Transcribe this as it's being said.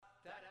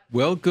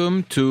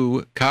Welcome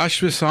to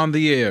Kashrus on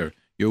the Air,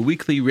 your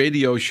weekly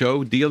radio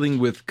show dealing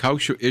with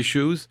kosher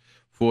issues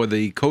for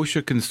the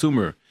kosher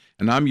consumer.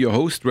 And I'm your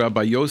host,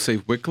 Rabbi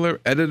Yosef Wikler,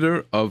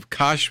 editor of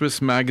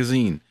Kashrus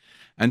magazine.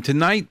 And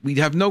tonight we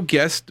have no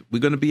guest. We're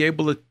going to be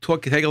able to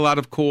take a lot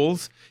of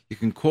calls. You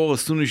can call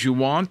as soon as you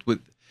want.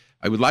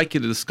 I would like you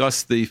to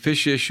discuss the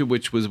fish issue,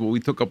 which was what we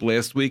took up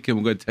last week, and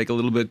we're going to take a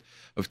little bit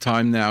of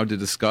time now to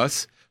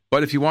discuss.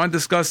 But if you want to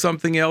discuss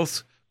something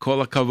else,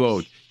 call a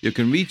kavod. You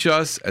can reach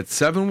us at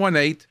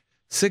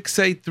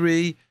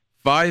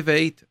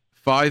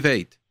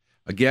 718-683-5858.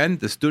 Again,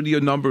 the studio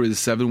number is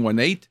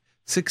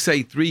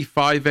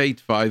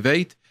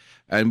 718-683-5858.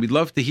 And we'd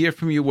love to hear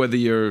from you, whether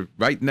you're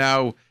right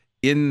now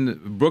in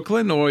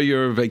Brooklyn or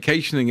you're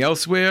vacationing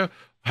elsewhere.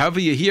 However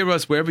you hear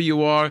us, wherever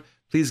you are,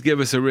 please give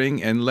us a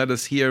ring and let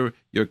us hear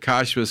your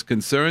kashrus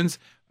concerns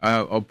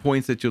or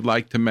points that you'd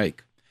like to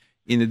make.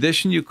 In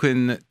addition, you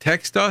can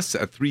text us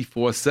at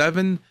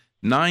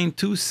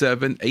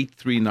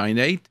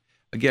 347-927-8398.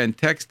 Again,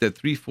 text at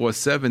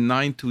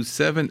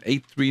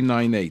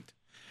 347-927-8398.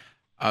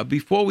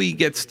 Before we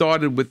get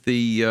started with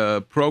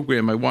the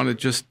program, I want to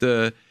just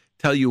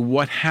tell you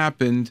what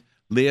happened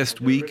last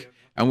week.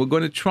 And we're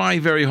going to try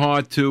very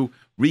hard to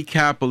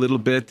recap a little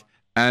bit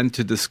and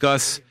to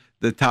discuss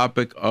the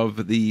topic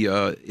of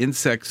the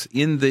insects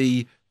in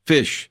the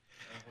fish.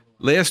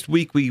 Last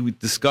week, we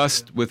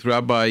discussed with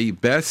Rabbi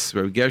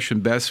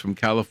Gershon Bess from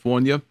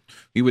California.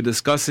 We were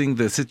discussing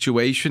the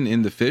situation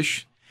in the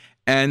fish.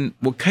 And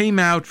what came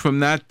out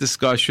from that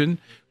discussion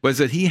was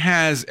that he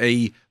has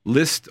a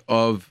list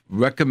of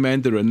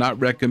recommended or not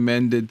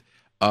recommended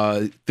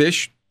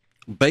fish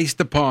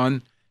based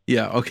upon,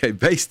 I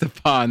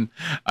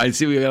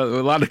see we got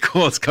a lot of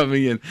calls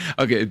coming in.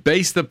 Okay,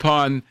 based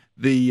upon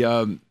the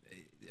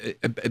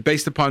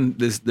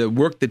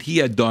work that he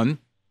had done,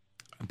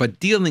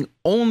 but dealing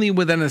only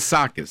with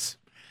anisakis.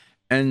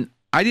 And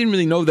I didn't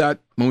really know that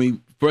when we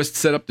first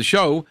set up the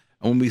show.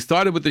 And when we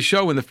started with the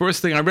show, and the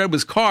first thing I read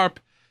was carp.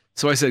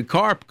 So I said,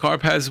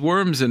 carp has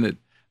worms in it.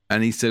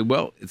 And he said,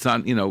 well, it's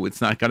not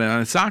got an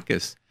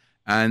anisakis.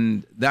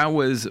 And that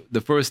was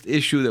the first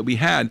issue that we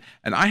had.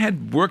 And I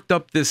had worked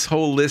up this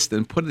whole list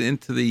and put it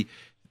into the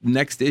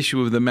next issue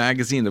of the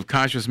magazine, of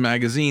Kashrus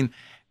magazine.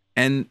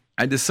 And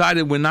I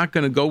decided we're not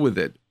going to go with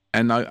it.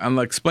 And I'll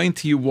explain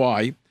to you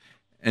why.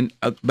 And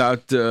I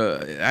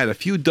had a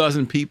few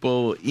dozen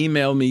people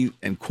email me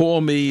and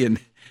call me and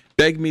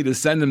beg me to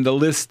send them the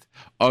list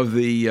of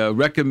the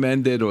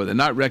recommended or the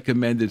not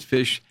recommended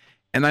fish.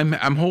 And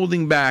I'm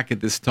holding back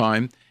at this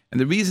time. And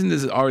the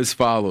reasons are as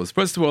follows.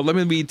 First of all, let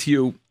me read to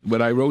you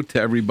what I wrote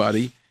to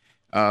everybody.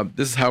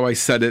 This is how I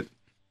said it.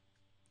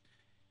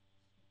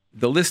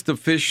 The list of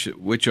fish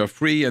which are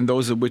free and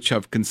those of which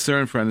have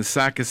concern for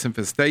anisakis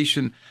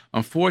infestation.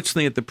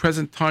 Unfortunately, at the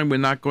present time, we're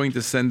not going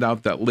to send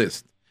out that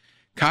list.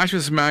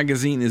 Kashrus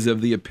magazine is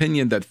of the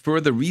opinion that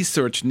further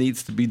research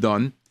needs to be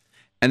done,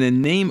 and the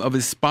name of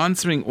his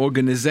sponsoring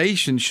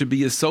organization should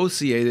be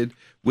associated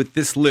with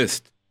this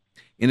list.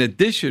 In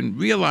addition,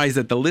 realize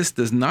that the list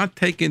does not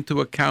take into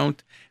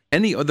account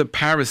any other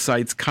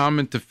parasites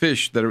common to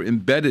fish that are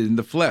embedded in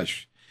the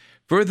flesh.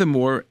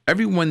 Furthermore,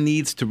 everyone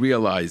needs to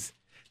realize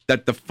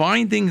that the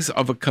findings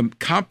of a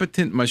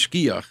competent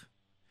mashgiach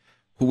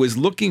who is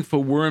looking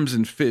for worms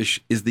in fish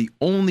is the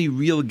only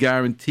real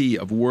guarantee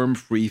of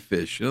worm-free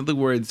fish. In other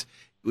words,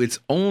 it's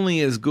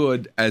only as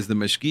good as the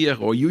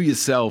mashgiach or you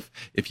yourself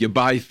if you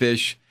buy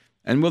fish.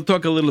 And we'll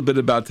talk a little bit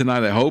about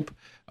tonight, I hope.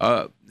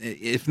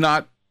 If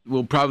not,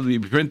 we'll probably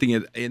be printing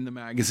it in the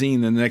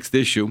magazine in the next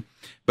issue.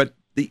 But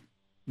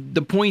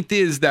the point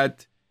is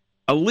that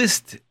a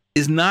list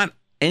is not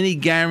any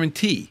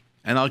guarantee.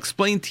 And I'll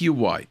explain to you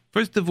why.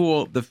 First of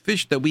all, the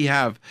fish that we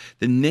have,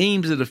 the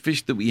names of the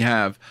fish that we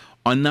have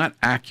are not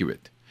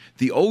accurate.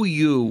 The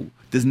OU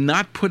does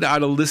not put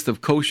out a list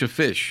of kosher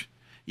fish,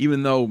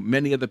 even though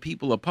many other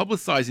people are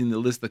publicizing the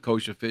list of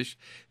kosher fish.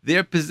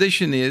 Their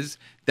position is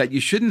that you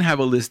shouldn't have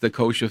a list of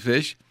kosher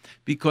fish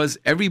because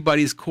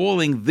everybody's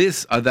calling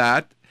this or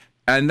that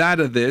and that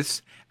or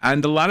this,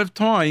 and a lot of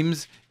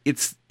times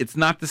it's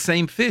not the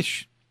same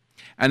fish.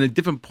 And in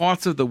different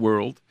parts of the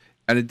world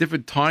and at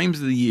different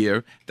times of the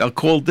year, they'll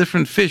call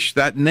different fish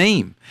that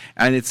name.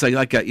 And it's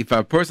like if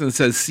a person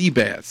says sea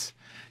bass,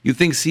 you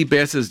think sea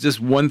bass is just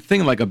one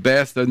thing, like a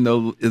bass in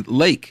the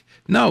lake.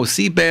 No,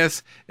 sea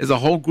bass is a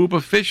whole group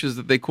of fishes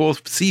that they call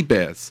sea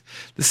bass.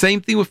 The same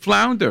thing with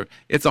flounder.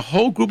 It's a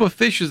whole group of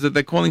fishes that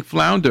they're calling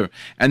flounder,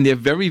 and they're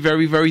very,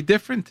 very, very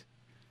different.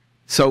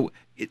 So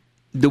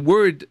the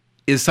word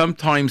is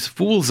sometimes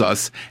fools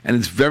us, and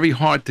it's very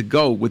hard to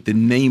go with the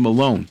name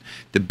alone.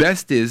 The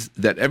best is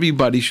that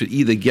everybody should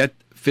either get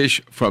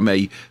fish from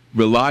a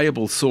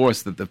reliable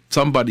source, that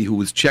somebody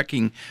who is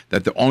checking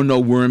that there are no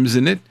worms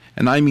in it,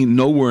 and I mean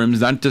no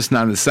worms, not just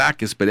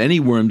anisakis, but any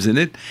worms in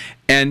it.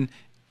 And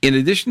in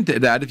addition to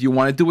that, if you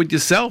want to do it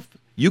yourself,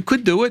 you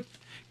could do it.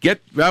 Get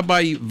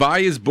Rabbi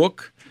Vaya's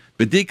book,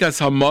 Bedikas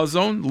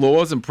Hamazon,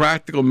 Laws and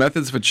Practical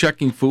Methods for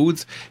Checking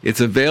Foods.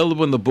 It's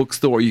available in the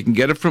bookstore. You can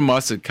get it from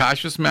us at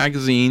Kashrus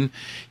Magazine.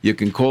 You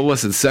can call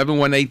us at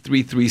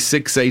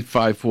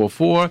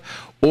 718-336-8544,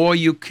 or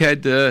you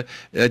could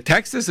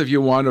text us if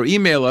you want, or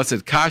email us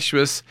at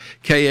kashrus,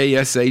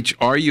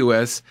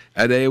 KASHRUS,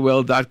 at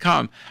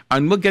AOL.com.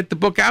 And we'll get the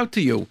book out to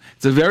you.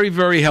 It's a very,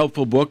 very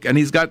helpful book, and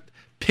he's got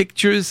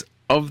pictures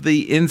of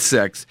the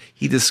insects.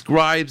 He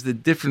describes the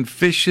different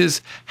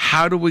fishes,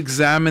 how to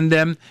examine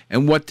them,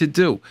 and what to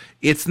do.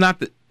 It's not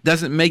that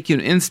doesn't make you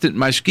an instant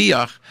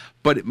mashgiach,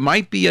 but it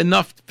might be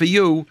enough for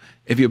you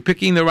if you're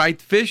picking the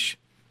right fish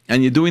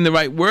and you're doing the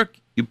right work.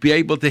 You'll be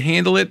able to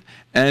handle it,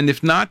 and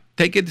if not,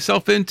 take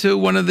yourself into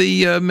one of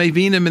the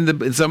mevinim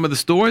in some of the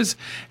stores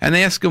and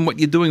ask them what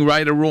you're doing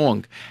right or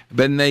wrong.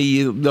 Then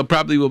they'll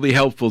probably will be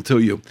helpful to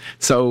you.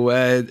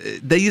 So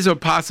these are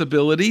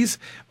possibilities,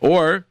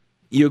 or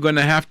you're going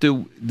to have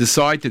to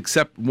decide to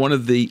accept one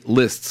of the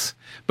lists.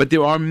 But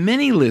there are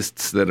many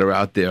lists that are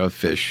out there of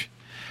fish.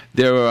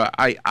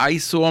 I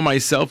saw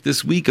myself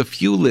this week a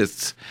few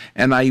lists,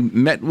 and I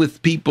met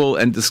with people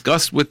and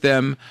discussed with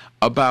them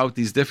about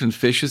these different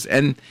fishes,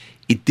 and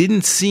it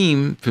didn't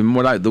seem, from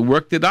the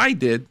work that I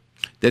did,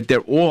 that they're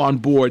all on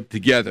board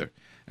together.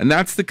 And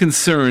that's the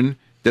concern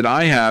that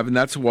I have, and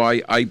that's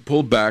why I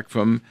pulled back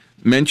from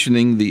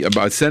mentioning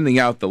about sending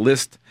out the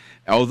list.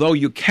 Although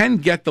you can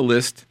get the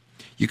list,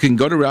 you can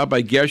go to Rabbi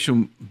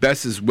Gershom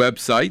Bess's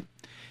website.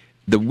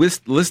 The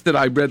list that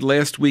I read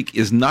last week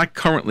is not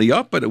currently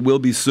up, but it will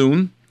be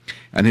soon.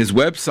 And his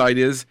website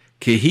is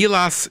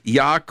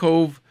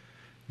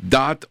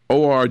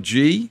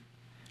kehilasyakov.org.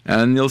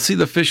 And you'll see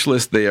the fish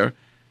list there.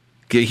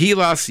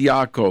 Kehilas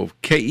Yaakov,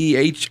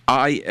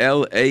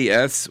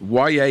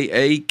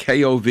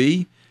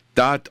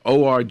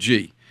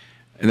 KEHILASYAAKOV.org.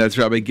 And that's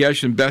Rabbi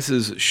Gershom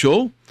Bess's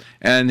shul.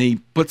 And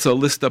he puts a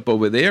list up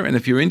over there. And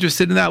if you're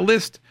interested in that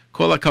list,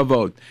 call a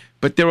kavod.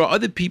 But there are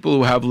other people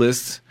who have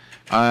lists,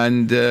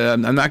 and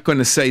I'm not going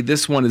to say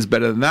this one is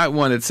better than that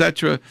one,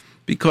 etc.,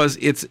 because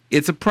it's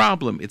a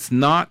problem. It's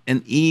not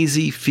an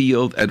easy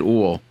field at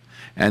all.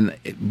 And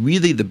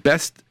really the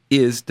best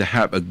is to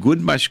have a good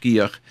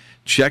mashgiach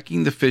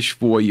checking the fish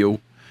for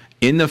you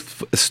in a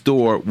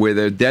store where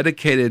they're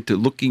dedicated to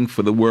looking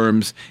for the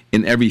worms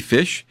in every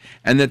fish,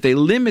 and that they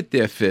limit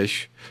their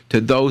fish to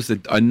those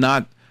that are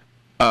not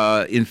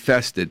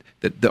infested,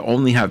 that they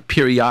only have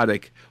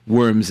periodic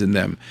worms in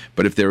them.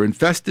 But if they're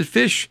infested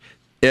fish,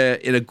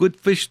 in a good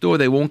fish store,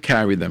 they won't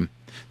carry them.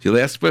 If you'll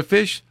ask for a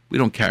fish, we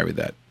don't carry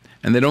that.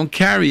 And they don't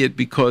carry it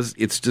because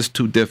it's just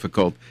too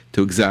difficult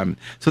to examine.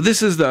 So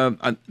this is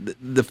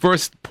the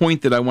first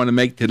point that I want to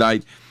make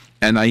tonight.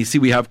 And I see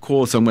we have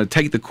callers, so I'm going to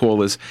take the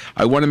callers.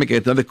 I want to make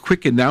another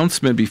quick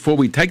announcement before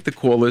we take the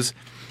callers.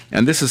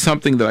 And this is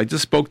something that I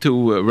just spoke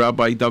to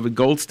Rabbi David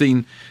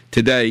Goldstein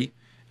today.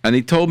 And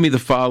he told me the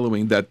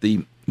following, that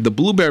the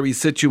blueberry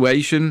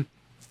situation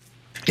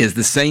is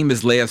the same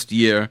as last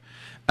year,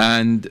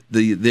 and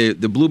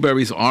the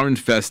blueberries are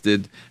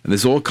infested, and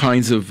there's all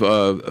kinds of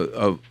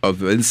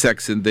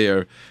insects in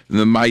there,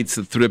 the mites,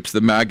 the thrips, the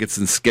maggots,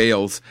 and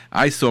scales.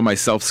 I saw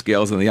myself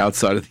scales on the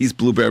outside of these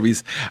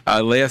blueberries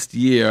last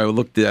year. I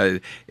looked at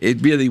it.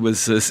 It really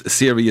was a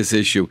serious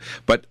issue.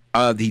 But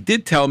he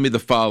did tell me the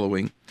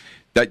following,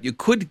 that you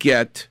could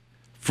get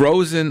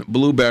frozen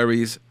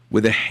blueberries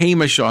with a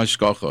hamish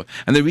hashgacha.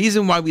 And the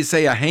reason why we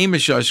say a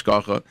hamish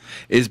hashgacha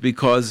is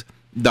because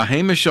the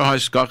hamish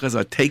hashgachas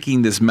are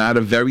taking this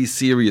matter very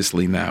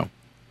seriously now.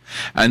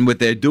 And what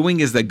they're doing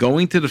is they're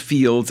going to the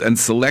fields and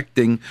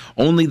selecting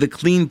only the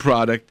clean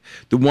product,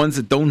 the ones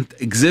that don't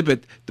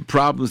exhibit the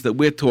problems that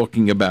we're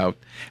talking about.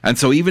 And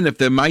so even if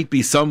there might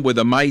be some with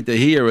a mite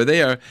here or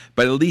there,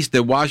 but at least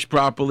they're washed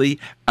properly,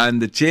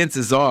 and the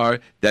chances are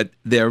that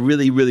they're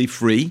really, really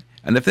free.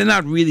 And if they're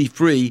not really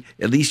free,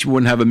 at least you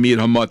wouldn't have a mir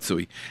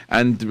hamatzui.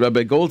 And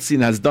Rabbi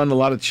Goldstein has done a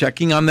lot of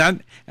checking on that,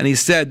 and he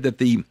said that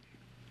the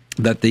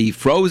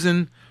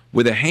frozen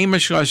with a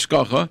hamish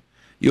hashgacha,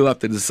 you'll have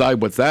to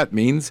decide what that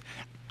means,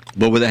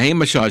 but with a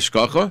hamish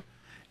hashgacha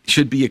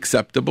should be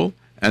acceptable,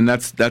 and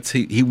that's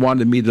he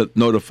wanted me to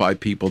notify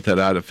people to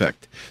that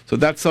effect. So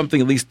that's something,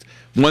 at least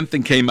one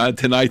thing came out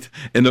tonight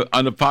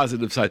on the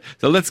positive side.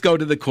 So let's go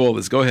to the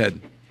callers. Go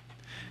ahead.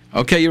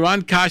 Okay, you're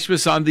on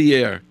Kashrus on the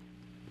air.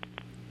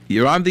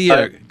 You're on the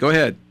air. Go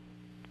ahead.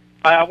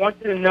 I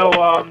wanted to know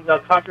the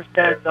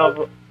contrast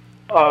of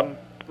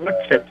wood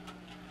chips.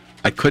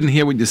 I couldn't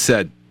hear what you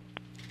said.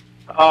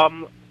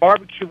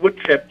 Barbecue wood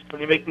chips,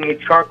 when you're making a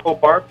charcoal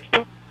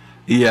barbecue?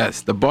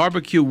 Yes, the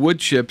barbecue wood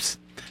chips,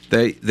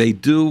 they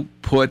do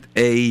put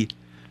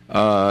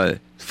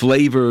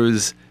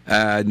flavors,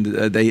 and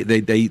they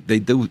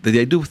do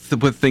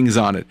put things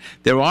on it.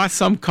 There are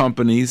some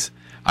companies,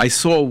 I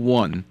saw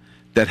one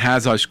that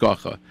has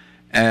hashgacha.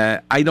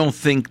 I don't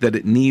think that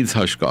it needs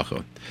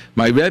hashgacha.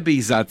 My Rebbe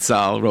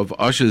Zatzal, Rav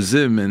Asher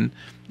Zimmerman,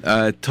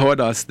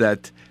 taught us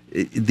that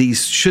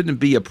these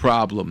shouldn't be a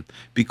problem,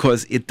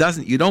 because it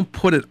doesn't. You don't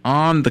put it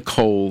on the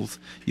coals.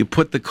 You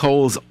put the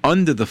coals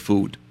under the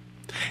food,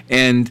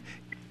 and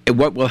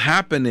what will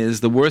happen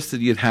is the worst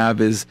that you'd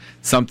have is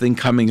something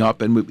coming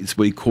up, and it's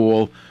what we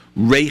call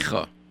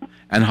reicha.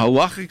 And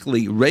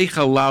halachically,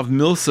 reicha lav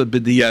milsa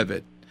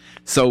b'di'evet.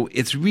 So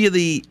it's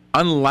really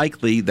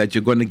unlikely that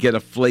you're going to get a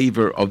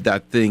flavor of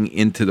that thing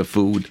into the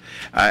food.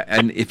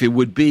 And if it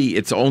would be,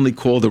 it's only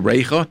called a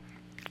reicha.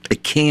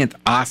 It can't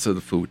asa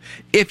the food.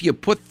 If you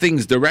put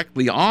things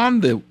directly on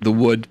the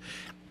wood,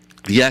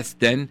 yes,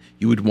 then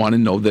you would want to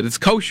know that it's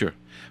kosher.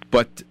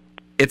 But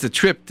it's a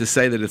trip to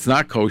say that it's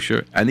not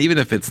kosher, and even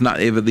if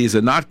these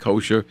are not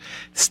kosher,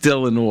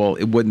 still in all,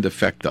 it wouldn't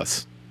affect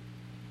us.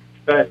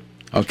 Good.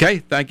 Okay,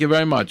 thank you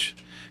very much.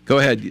 Go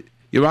ahead.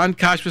 You're on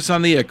Kashrus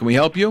on the air. Can we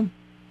help you?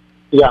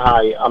 Yeah,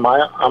 hi. I'm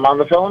on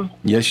the phone?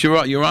 Yes,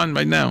 you're on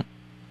right now.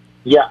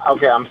 Yeah,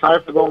 okay. I'm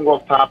sorry for going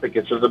off topic.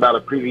 It's just about a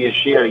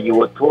previous year. You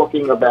were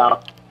talking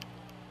about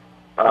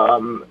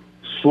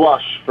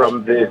slush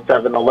from the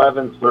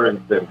 7-Elevens, for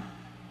instance.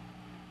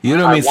 You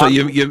don't mean so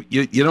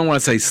you don't want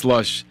to say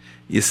slush.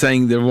 You're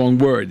saying the wrong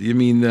word. You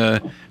mean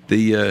the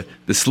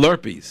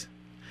Slurpees.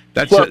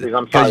 That's Slurpees,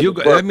 I'm sorry,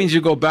 that means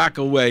you go back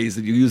a ways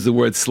that you use the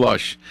word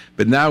slush.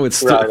 But now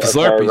it's Right,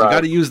 Slurpees. okay, You right.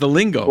 got to use the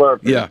lingo.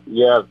 Slurpees. Yeah.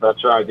 Yes,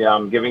 that's right. Yeah,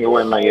 I'm giving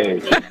away my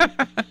age.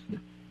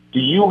 Do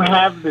you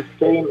have the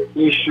same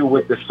issue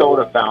with the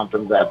soda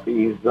fountains at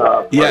these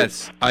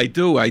Yes, I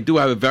do. I do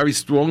have it very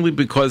strongly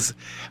because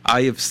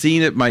I have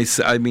seen it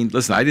myself. I mean,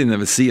 listen, I didn't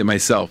ever see it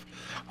myself.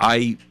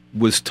 I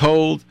was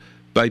told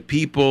by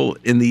people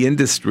in the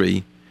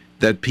industry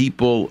that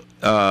people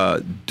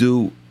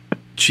do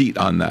cheat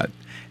on that.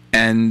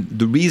 And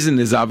the reason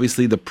is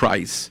obviously the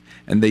price.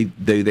 And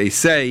they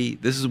say,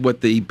 this is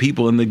what the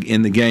people in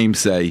the game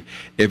say,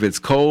 if it's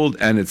cold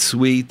and it's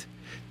sweet,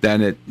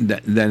 then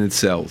it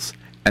sells.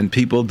 And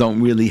people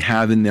don't really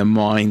have in their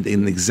mind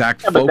an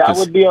exact focus. But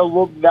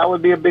that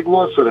would be a big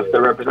lawsuit if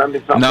they're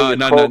representing something. No.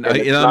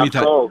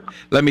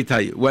 Let me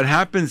tell you. What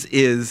happens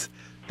is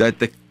that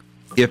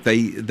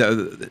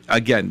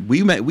again,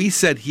 we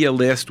said here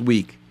last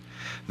week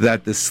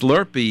that the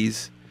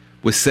Slurpees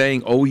was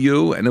saying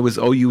OU and it was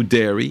OU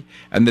dairy,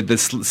 and that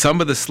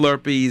some of the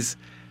Slurpees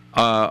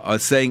are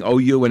saying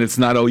OU and it's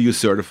not OU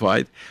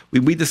certified.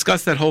 We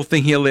discussed that whole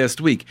thing here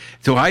last week.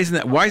 So why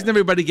isn't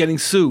everybody getting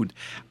sued?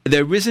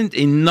 There isn't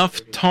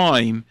enough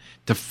time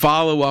to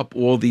follow up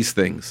all these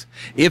things.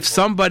 If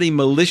somebody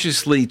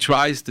maliciously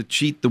tries to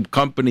cheat the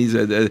companies,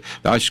 the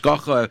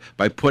hashgacha,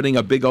 by putting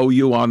a big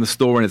OU on the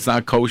store and it's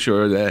not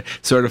kosher or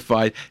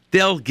certified,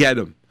 they'll get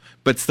them.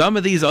 But some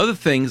of these other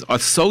things are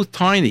so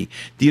tiny.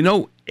 Do you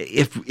know?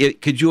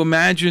 Could you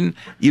imagine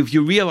if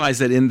you realize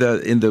that in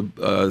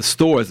the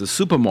stores, the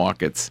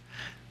supermarkets,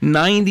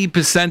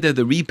 90% of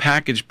the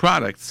repackaged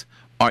products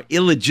are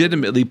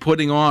illegitimately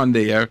putting on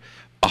there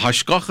a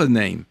hashgacha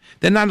name.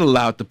 They're not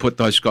allowed to put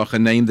the hashgacha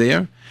name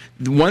there.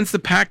 Once the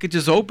package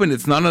is open,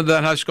 it's none of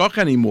that hashgacha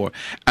anymore.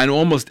 And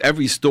almost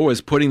every store is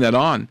putting that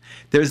on.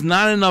 There's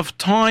not enough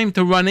time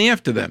to run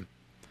after them.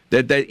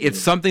 That it's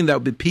something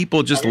that the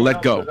people just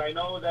let go. I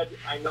know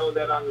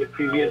that on your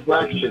previous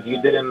lectures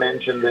you didn't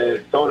mention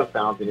the soda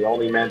fountain. You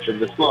only mentioned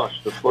the slush.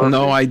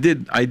 No, I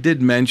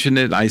did mention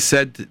it. I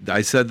said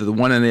that the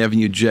one on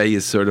Avenue J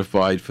is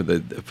certified for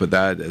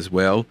that as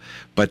well.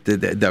 But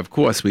of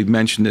course we've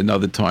mentioned it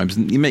other times.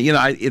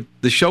 The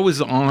show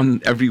is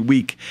on every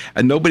week,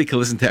 and nobody can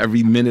listen to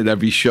every minute,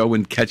 every show,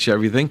 and catch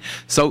everything.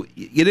 So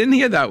you didn't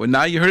hear that one.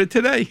 Now you heard it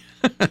today.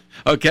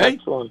 Okay.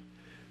 Excellent.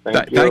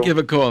 Thank you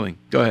for calling.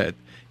 Go ahead.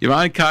 You're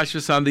on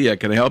Kashrus on the air.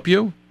 Can I help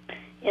you?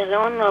 Yes, I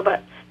want to know about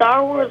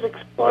Star Wars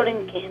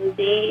exploding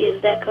candy.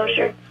 Is that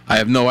kosher? I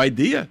have no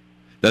idea.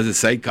 Does it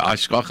say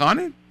hashgacha on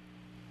it?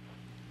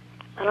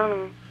 I don't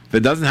know. If it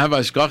doesn't have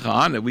hashgacha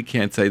on it, we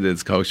can't say that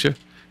it's kosher,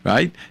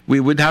 right? We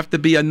would have to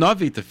be a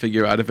navi to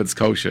figure out if it's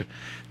kosher.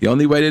 The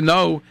only way to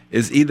know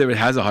is either it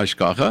has a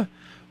hashgacha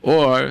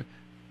or,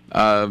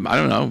 I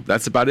don't know.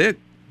 That's about it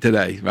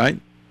today, right?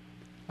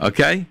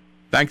 Okay?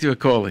 Thank you for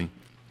calling.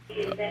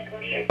 Is that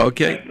kosher?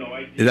 Okay.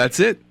 That's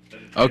it?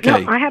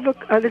 Okay. No, I have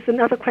there's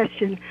another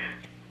question.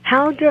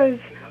 How does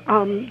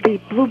the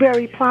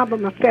blueberry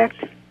problem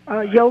affect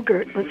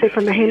yogurt, let's say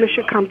from the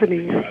Hamisher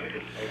companies?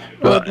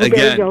 Well,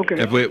 again,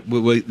 yogurt?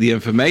 The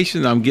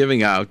information I'm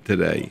giving out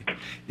today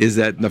is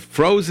that in the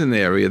frozen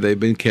area, they've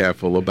been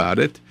careful about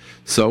it.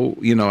 So,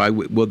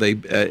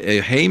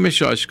 a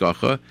Hamish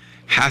hashgacha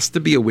has to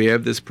be aware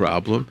of this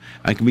problem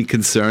and can be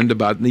concerned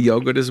about in the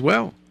yogurt as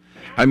well.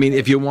 I mean,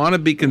 if you want to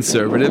be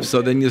conservative,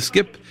 so then you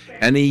skip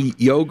any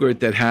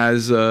yogurt that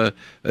has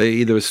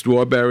either a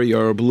strawberry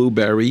or a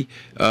blueberry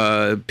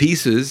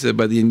pieces,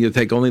 but then you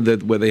take only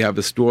where they have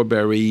a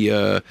strawberry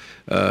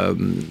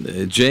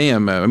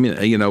jam. I mean,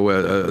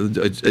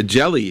 a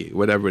jelly,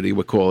 whatever you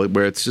would call it,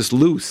 where it's just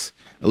loose,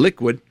 a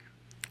liquid,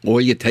 or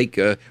you take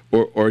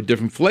or a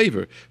different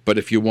flavor. But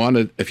if you want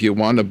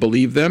to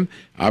believe them,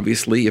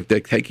 obviously, if they're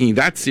taking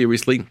that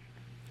seriously,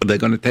 they're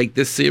going to take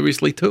this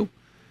seriously too.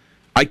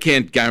 I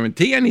can't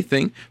guarantee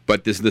anything,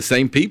 but there's the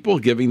same people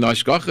giving the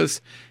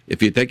hashgachas.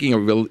 If you're taking a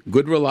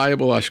good,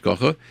 reliable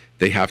hashgacha,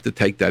 they have to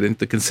take that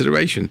into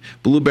consideration.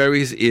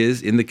 Blueberries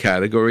is in the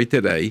category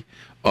today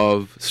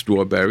of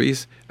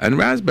strawberries and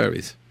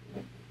raspberries.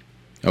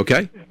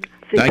 Okay?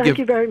 Thank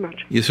you very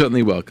much. You're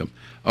certainly welcome.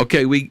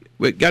 Okay, we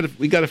got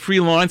a free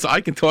line, so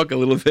I can talk a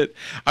little bit.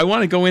 I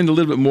want to go in a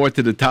little bit more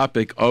to the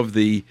topic of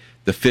the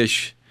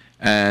fish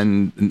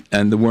and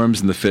the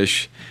worms in the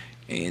fish.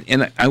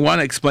 And I want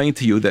to explain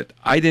to you that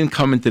I didn't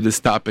come into this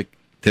topic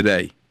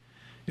today.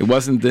 It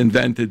wasn't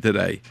invented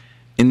today.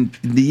 In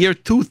the year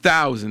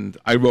 2000,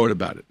 I wrote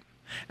about it.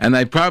 And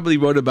I probably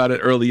wrote about it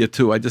earlier,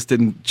 too. I just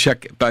didn't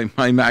check by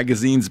my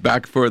magazines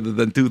back further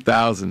than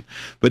 2000.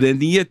 But in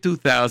the year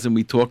 2000,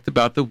 we talked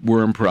about the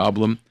worm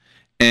problem.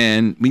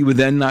 And we were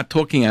then not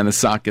talking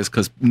anisakis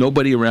because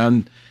nobody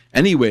around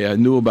anywhere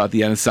knew about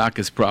the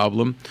anisakis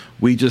problem.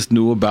 We just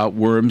knew about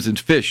worms and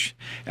fish.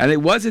 And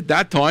it was at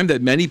that time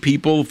that many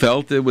people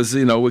felt it was,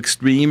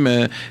 extreme.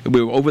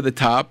 We were over the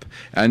top.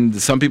 And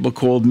some people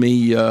called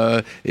me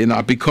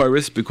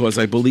apikoris because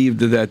I believed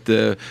that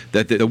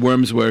the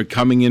worms were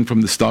coming in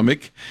from the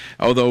stomach,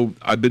 although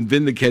I've been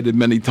vindicated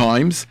many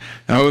times.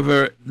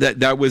 However,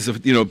 that was,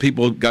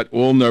 people got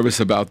all nervous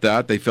about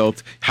that. They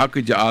felt, how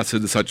could you ask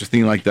to such a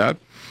thing like that?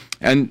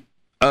 And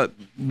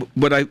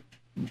what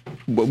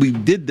we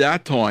did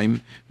that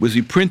time was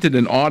we printed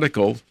an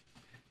article,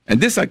 and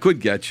this I could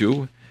get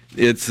you.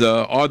 It's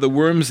Are the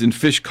Worms in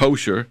Fish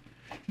Kosher?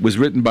 Was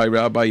written by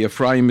Rabbi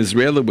Ephraim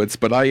Israelowitz,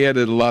 but I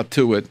added a lot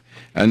to it.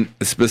 And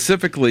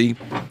specifically,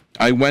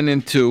 I went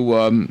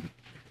into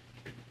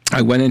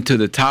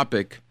the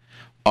topic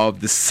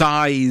of the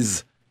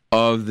size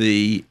of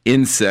the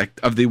insect,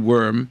 of the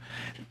worm,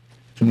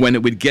 when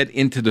it would get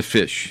into the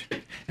fish.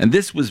 And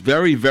this was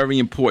very, very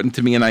important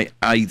to me, and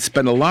I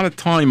spent a lot of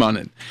time on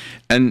it.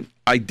 And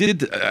I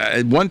did,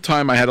 at one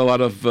time I had a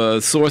lot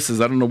of sources.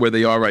 I don't know where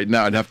they are right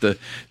now. I'd have to,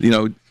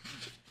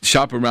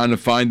 shop around and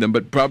find them,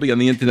 but probably on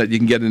the internet you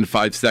can get it in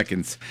 5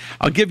 seconds.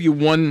 I'll give you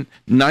one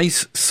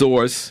nice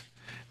source,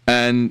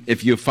 and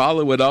if you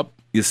follow it up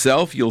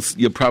yourself, you'll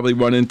probably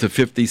run into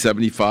 50,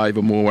 75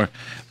 or more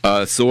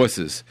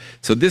sources.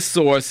 So this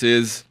source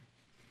is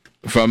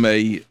from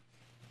a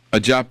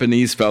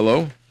Japanese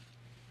fellow.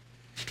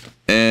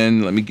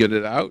 And let me get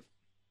it out.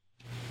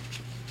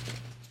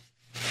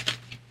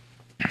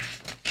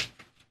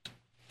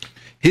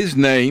 His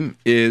name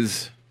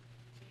is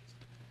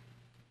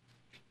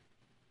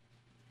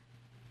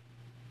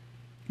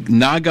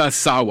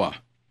Nagasawa,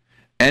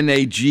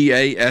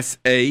 Nagasawa,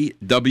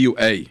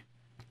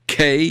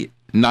 K.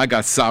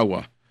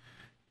 Nagasawa,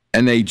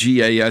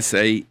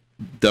 Nagasawa.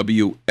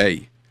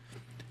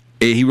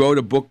 He wrote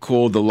a book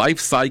called The Life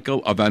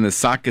Cycle of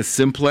Anisakis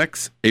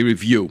simplex, a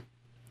review.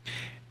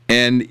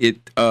 And it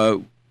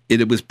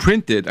was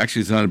printed,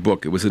 actually it's not a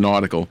book, it was an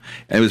article,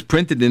 and it was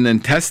printed in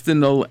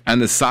Intestinal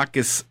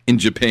Anisakis in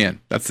Japan.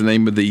 That's the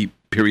name of the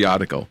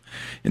periodical,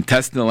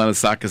 Intestinal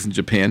Anisakis in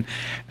Japan.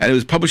 And it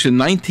was published in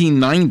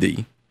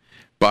 1990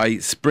 by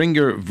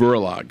Springer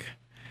Verlag.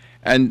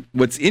 And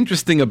what's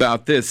interesting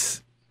about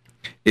this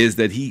is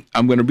that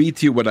I'm going to read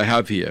to you what I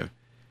have here.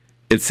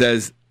 It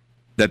says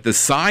that the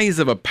size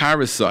of a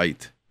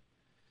parasite,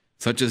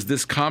 such as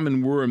this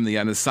common worm, the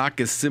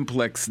Anisakis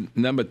simplex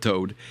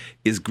nematode,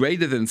 is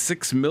greater than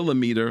 6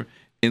 millimeter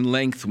in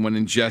length when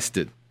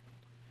ingested.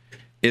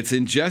 It's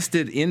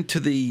ingested into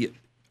the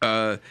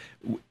when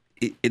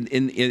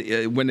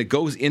it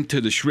goes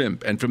into the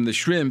shrimp, and from the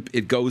shrimp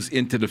it goes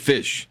into the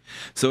fish.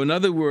 So in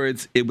other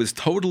words, it was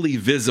totally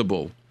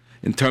visible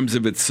in terms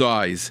of its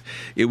size.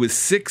 It was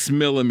 6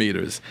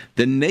 millimeters.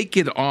 The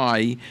naked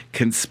eye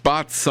can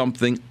spot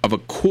something of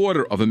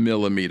 1/4 of a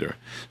millimeter.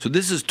 So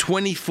this is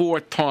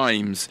 24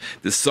 times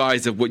the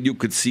size of what you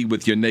could see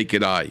with your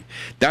naked eye.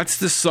 That's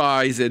the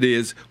size it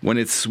is when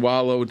it's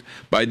swallowed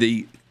by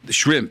the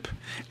shrimp.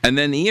 And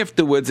then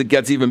afterwards it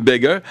gets even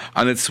bigger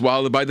and it's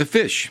swallowed by the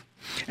fish.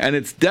 And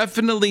it's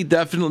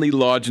definitely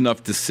large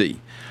enough to see.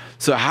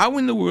 So how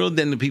in the world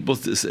then do people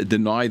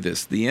deny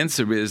this? The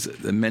answer is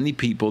that many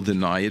people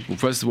deny it. Well,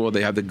 first of all,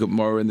 they have the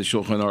Gemara and the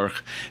Shulchan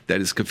Aruch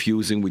that is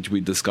confusing, which we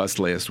discussed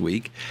last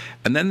week.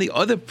 And then the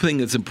other thing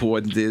that's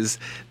important is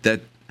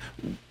that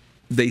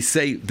they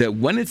say that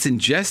when it's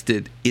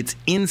ingested, it's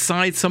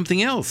inside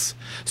something else.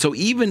 So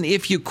even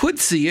if you could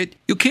see it,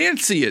 you can't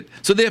see it.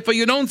 So therefore,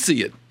 you don't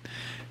see it.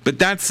 But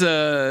that's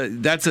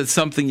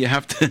something you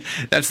have to.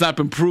 That's not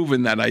been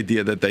proven, that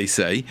idea that they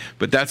say.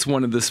 But that's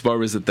one of the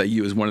svaras that they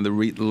use, one of the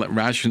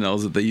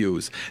rationales that they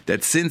use.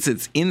 That since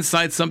it's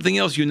inside something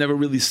else, you never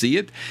really see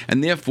it,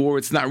 and therefore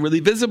it's not really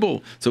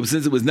visible. So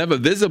since it was never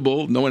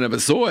visible, no one ever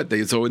saw it.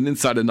 They saw it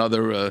inside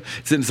another.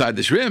 It's inside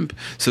the shrimp.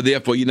 So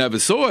therefore, you never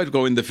saw it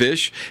go in the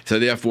fish. So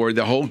therefore,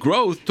 the whole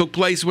growth took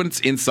place when it's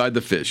inside the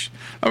fish.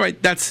 All right,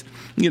 that's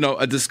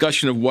a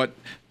discussion of what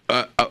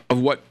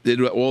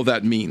all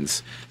that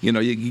means. You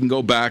can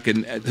go back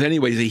and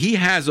anyways, he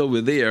has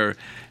over there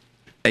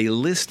a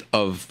list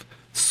of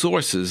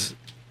sources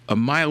a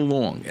mile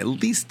long, at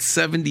least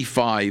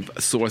 75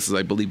 sources,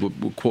 I believe,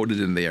 were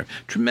quoted in there.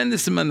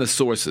 Tremendous amount of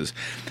sources.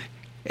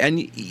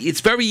 And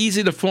it's very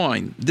easy to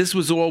find. This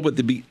was all with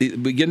the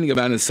beginning of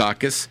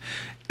Anisakis,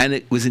 and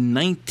it was in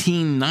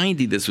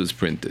 1990 this was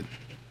printed.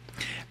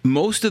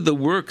 most of the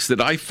works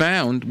that I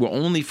found were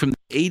only from the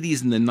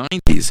 80s and the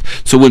 90s.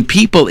 So when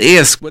people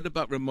ask, what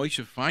about Rabbi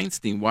Moshe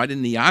Feinstein? Why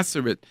didn't he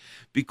answer it?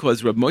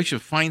 Because Rabbi Moshe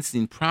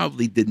Feinstein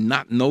probably did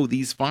not know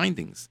these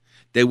findings.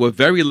 They were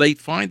very late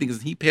findings,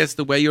 and he passed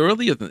away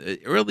early.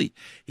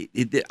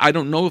 I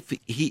don't know if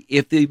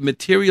the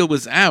material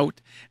was out,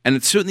 and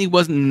it certainly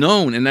wasn't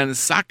known, and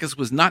anisakis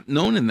was not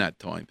known in that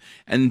time.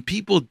 And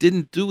people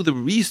didn't do the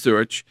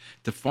research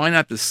to find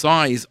out the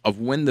size of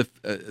when the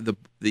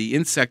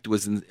insect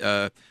was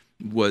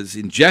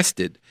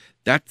ingested.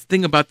 That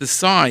thing about the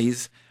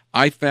size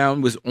I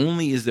found was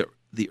only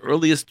the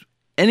earliest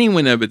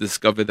anyone ever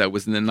discovered that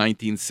was in the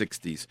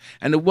 1960s,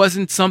 and it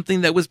wasn't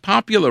something that was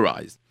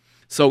popularized.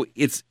 So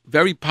it's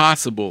very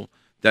possible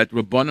that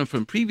Rabbanim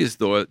from previous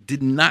Dor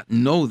did not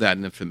know that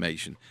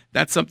information.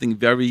 That's something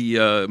very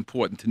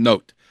important to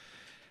note.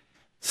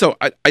 So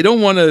I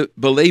don't want to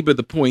belabor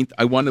the point.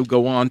 I want to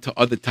go on to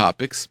other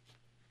topics.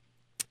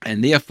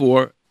 And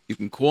therefore, you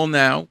can call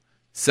now,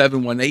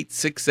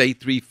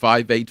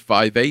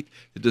 718-683-5858,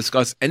 to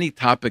discuss any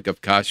topic of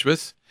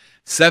kashrus,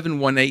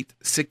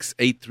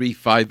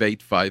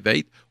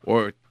 718-683-5858,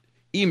 or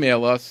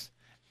email us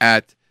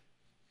at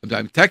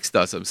text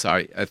us, at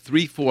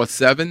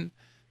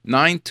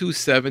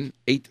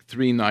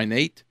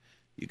 347-927-8398.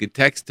 You can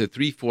text to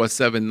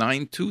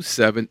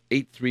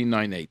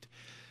 347-927-8398.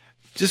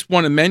 Just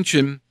want to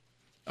mention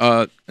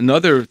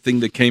another thing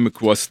that came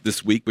across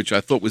this week, which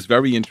I thought was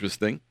very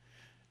interesting,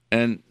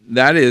 and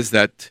that is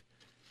that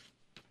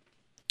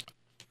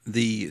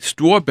the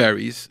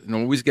strawberries, and I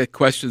always get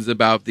questions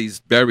about these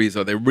berries.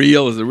 Are they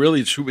real? Is it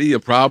really truly a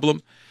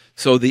problem?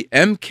 So the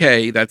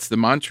MK, that's the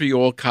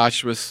Montreal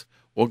Kashrus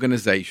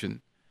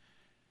Organization,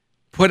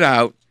 put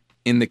out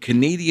in the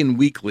Canadian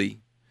Weekly,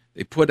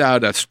 they put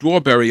out a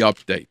strawberry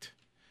update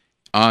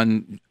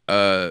on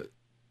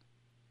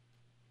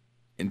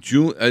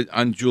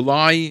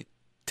July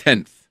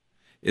 10th.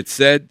 It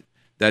said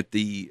that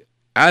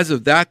as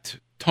of that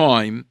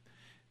time,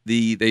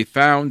 they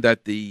found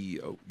that the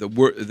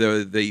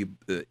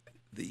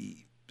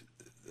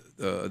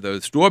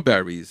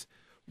strawberries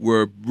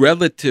were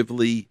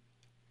relatively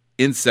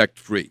insect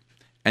free,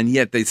 and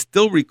yet they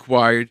still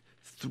required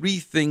 3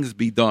 things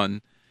be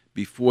done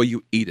before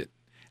you eat it,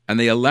 and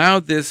they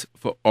allowed this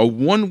for a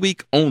 1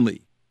 week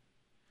only,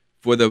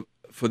 for the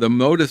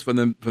notice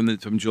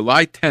from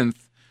July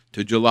 10th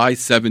to July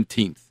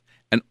 17th,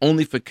 and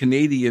only for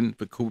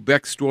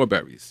Quebec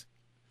strawberries.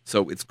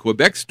 So it's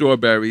Quebec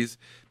strawberries,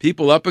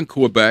 people up in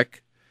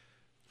Quebec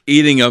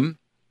eating them,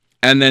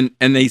 and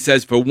he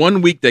says for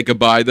 1 week they could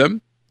buy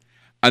them,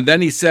 and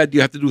then he said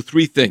you have to do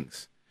 3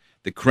 things: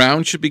 the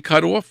crown should be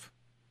cut off.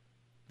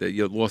 That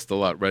you lost a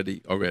lot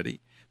already.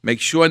 Make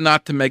sure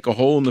not to make a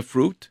hole in the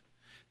fruit.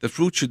 The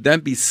fruit should then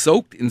be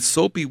soaked in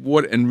soapy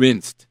water and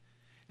rinsed.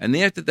 And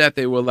after that,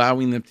 they were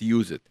allowing them to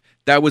use it.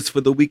 That was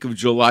for the week of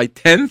July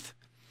 10th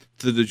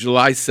to the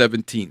July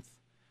 17th.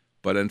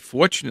 But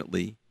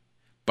unfortunately,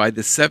 by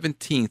the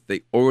 17th,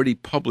 they already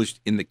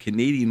published in the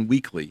Canadian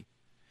Weekly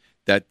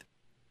that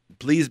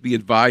please be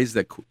advised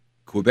that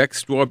Quebec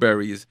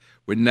strawberries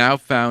were now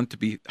found to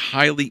be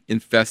highly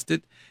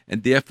infested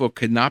and therefore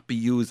cannot be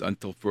used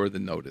until further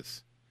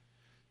notice.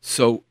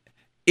 So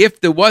if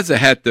there was a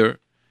heter,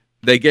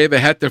 they gave a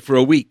heter for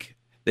a week.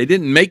 They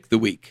didn't make the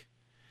week.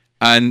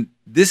 And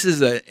this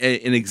is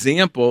an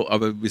example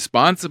of a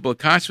responsible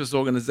kashrus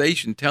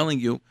organization telling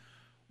you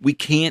we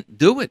can't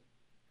do it.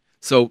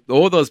 So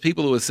all those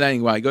people who are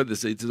saying, "Well, I got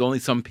this," it's only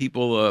some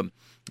people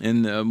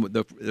in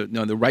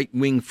the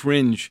right-wing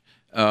fringe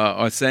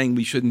are saying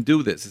we shouldn't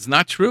do this. It's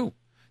not true.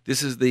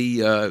 This is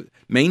the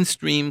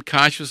mainstream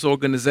kashrus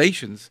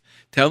organizations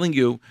telling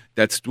you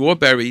that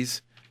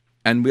strawberries,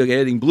 and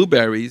we're adding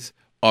blueberries,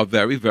 are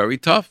very, very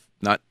tough.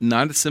 Not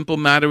a simple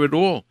matter at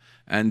all.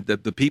 And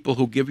the people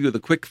who give you the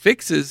quick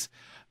fixes,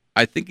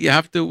 I think you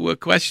have to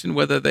question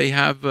whether they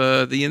have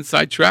the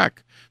inside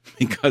track,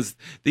 because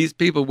these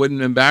people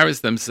wouldn't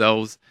embarrass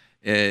themselves.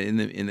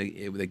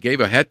 They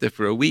gave a heter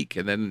for a week,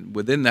 and then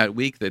within that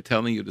week they're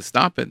telling you to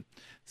stop it.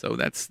 So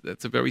that's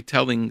a very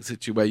telling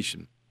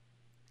situation.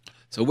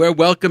 So we're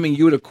welcoming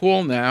you to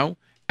call now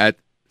at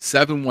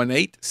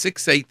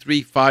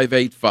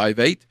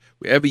 718-683-5858,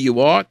 wherever you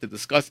are, to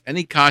discuss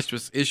any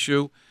kashrus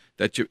issue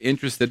that you're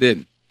interested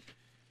in.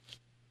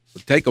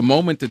 We'll take a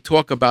moment to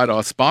talk about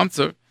our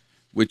sponsor,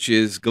 which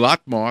is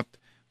Glattmart.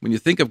 When you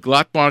think of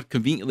Glattmart,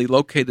 conveniently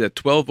located at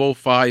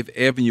 1205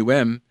 Avenue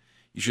M,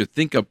 you should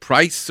think of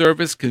price,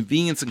 service,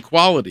 convenience, and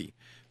quality.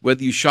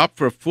 Whether you shop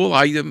for a few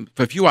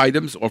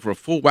items or for a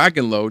full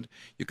wagon load,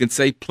 you can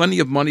save plenty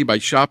of money by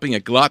shopping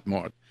at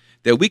Glattmart.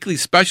 Their weekly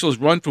specials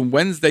run from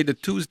Wednesday to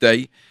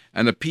Tuesday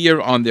and appear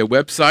on their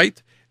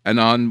website and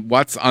on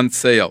What's on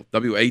Sale,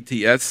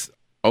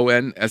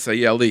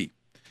 WATSONSALE.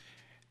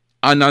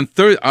 And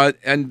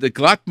the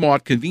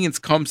Glattmart convenience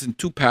comes in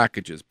 2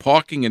 packages,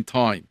 parking and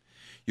time.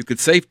 You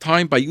could save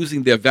time by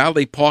using their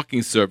valet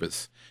parking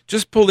service.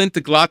 Just pull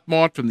into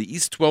Glattmart from the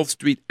East 12th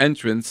Street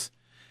entrance,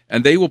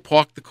 and they will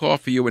park the car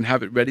for you and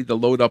have it ready to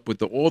load up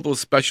with all those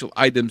special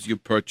items you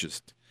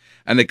purchased.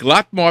 And at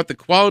Glattmart, the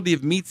quality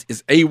of meats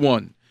is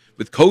A1,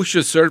 with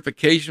kosher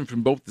certification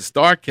from both the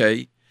Star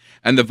K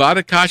and the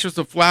Vada Kashrus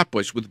of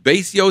Flatbush. With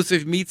Base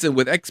Yosef meats and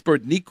with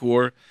expert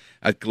Nikor,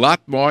 at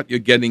Glattmart, you're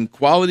getting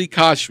quality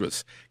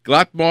kashrus.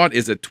 Glattmart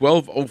is at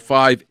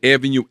 1205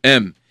 Avenue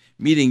M.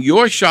 Meeting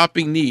your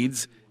shopping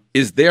needs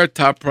is their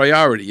top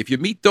priority. If you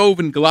meet Dove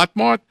in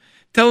Glattmart,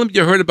 tell them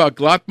you heard about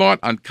Glattmart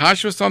on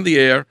Kashrus on the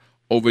Air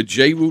over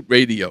J-Root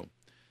Radio.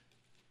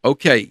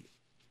 Okay,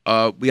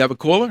 we have a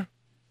caller?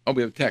 Oh,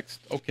 we have a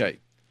text. Okay.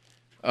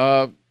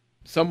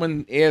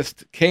 Someone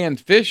asked canned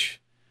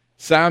fish,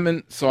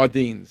 salmon,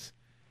 sardines.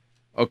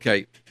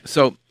 Okay,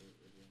 so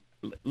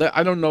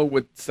I don't know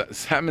what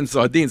salmon,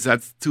 sardines.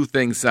 That's two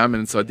things,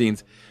 salmon and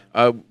sardines.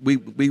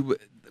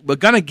 We're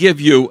going to give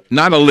you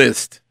not a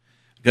list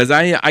because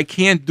I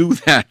can't do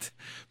that,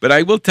 but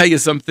I will tell you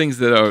some things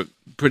that are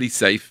pretty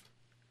safe.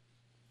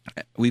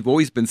 We've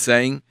always been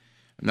saying,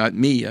 not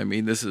me, I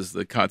mean, this is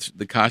the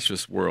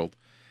kashrus world,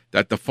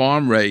 that the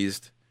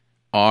farm-raised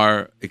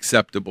are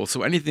acceptable.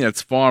 So anything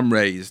that's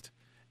farm-raised,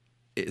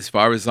 as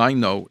far as I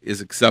know, is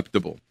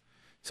acceptable.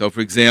 So,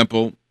 for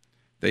example,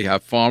 they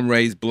have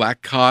farm-raised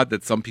black cod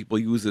that some people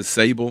use as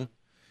sable.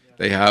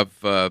 They have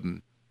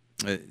the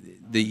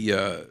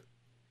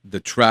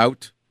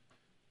trout.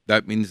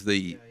 That means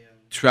the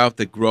trout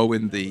that grow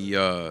in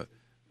the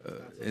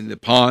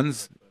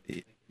ponds.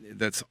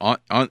 That's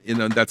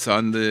that's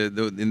on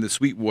in the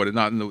sweet water,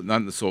 not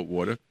in the salt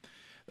water.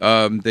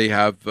 They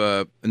have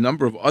a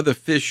number of other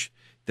fish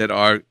that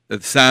are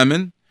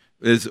salmon,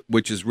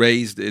 which is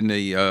raised in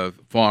a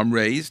farm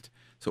raised.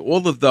 So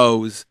all of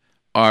those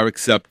are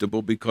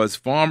acceptable because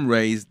farm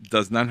raised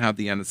does not have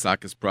the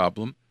anisakis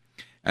problem,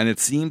 and it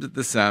seems that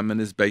the salmon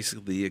is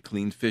basically a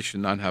clean fish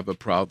and not have a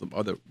problem,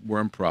 other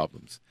worm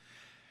problems.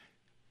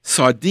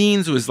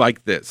 Sardines was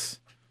like this.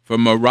 For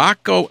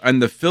Morocco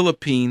and the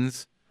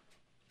Philippines,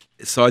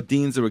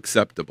 sardines are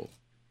acceptable.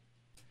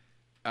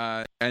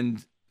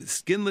 And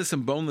skinless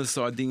and boneless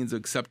sardines are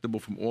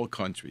acceptable from all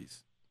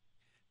countries.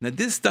 Now,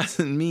 this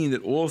doesn't mean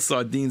that all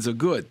sardines are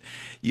good.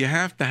 You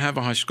have to have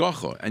a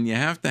hashgacha, and you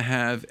have to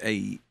have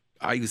a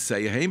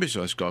hamish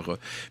hashgacha,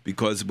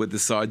 because with the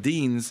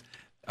sardines,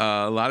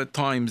 a lot of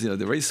times, they're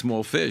very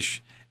small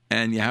fish,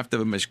 and you have to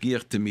have a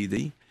mashgiach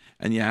tamidi,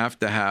 and you have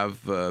to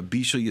have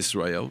Bishul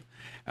Yisrael,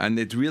 and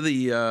it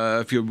really,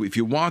 if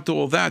you want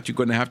all that, you're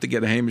going to have to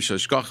get a hamish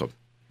hashgacha.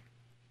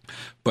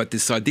 But the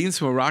sardines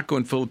from Morocco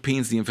and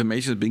Philippines, the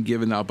information has been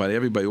given out by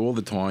everybody all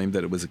the time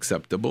that it was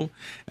acceptable.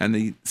 And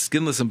the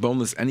skinless and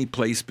boneless, any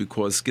place,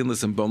 because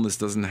skinless and boneless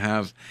doesn't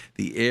have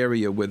the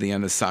area where the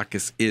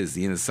anisakis is.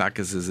 The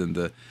anisakis is in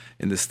the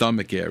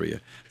stomach area.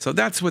 So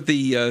that's what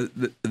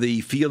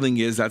the feeling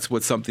is. That's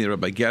what something that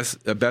Rabbi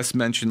Best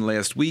mentioned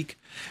last week,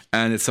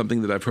 and it's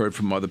something that I've heard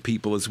from other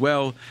people as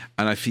well.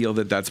 And I feel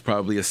that that's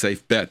probably a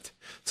safe bet.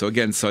 So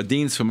again,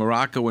 sardines from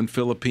Morocco and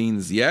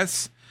Philippines,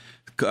 yes.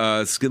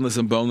 Skinless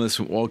and boneless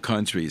from all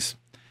countries.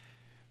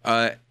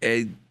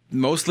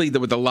 Mostly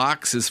with the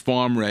lox is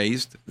farm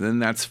raised, then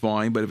that's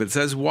fine. But if it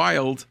says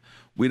wild,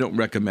 we don't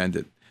recommend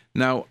it.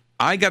 Now,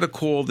 I got a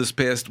call this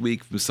past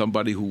week from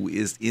somebody who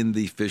is in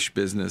the fish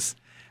business,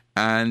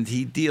 and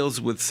he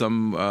deals with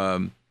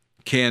some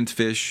canned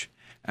fish.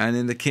 And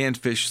in the canned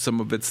fish,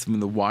 some of it's from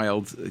the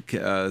wild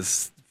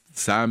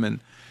salmon.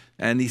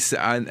 And he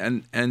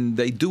said, and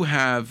they do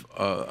have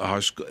a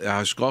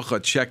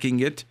hashgacha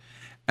checking it.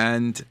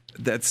 And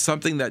that's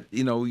something that,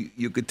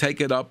 you could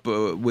take it up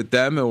with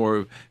them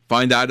or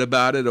find out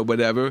about it or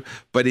whatever.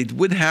 But it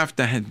would have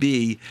to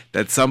be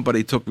that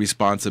somebody took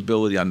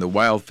responsibility on the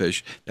wild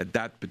fish,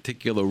 that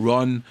particular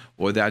run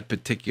or that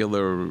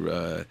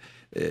particular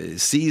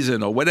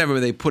season or whatever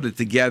they put it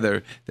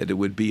together, that it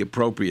would be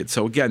appropriate.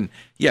 So again,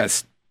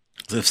 yes,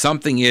 if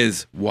something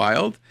is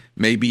wild,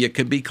 maybe it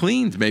could be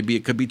cleaned. Maybe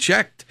it could be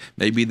checked.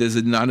 Maybe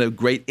there's not a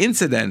great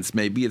incidence.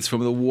 Maybe it's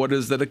from the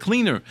waters that are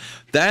cleaner.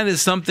 That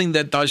is something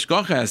that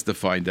Hashgacha has to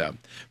find out.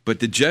 But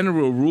the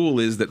general rule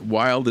is that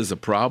wild is a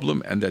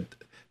problem and that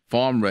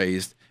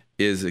farm-raised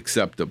is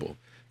acceptable.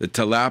 The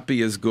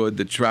tilapia is good.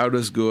 The trout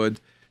is good.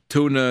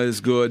 Tuna is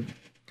good.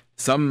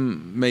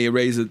 Some may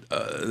raise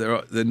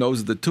the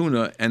nose of the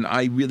tuna, and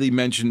I really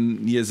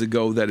mentioned years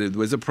ago that it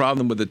was a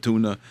problem with the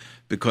tuna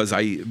because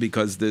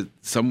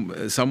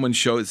someone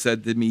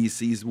said to me he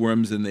sees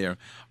worms in there.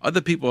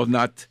 Other people have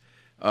not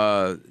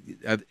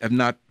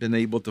been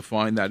able to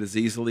find that as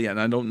easily, and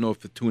I don't know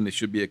if the tuna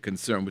should be a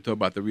concern. We're talking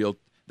about the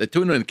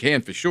tuna in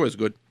can for sure is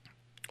good,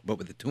 but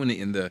with the tuna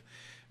in the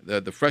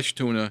fresh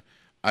tuna,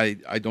 I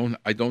don't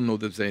know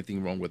if there's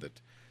anything wrong with it.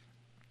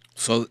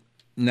 So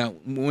now,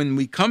 when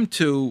we come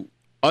to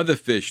other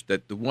fish,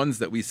 that the ones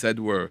that we said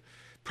were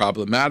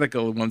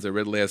problematical, the ones I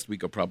read last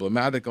week are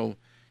problematical,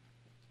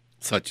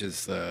 such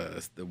as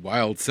the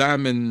wild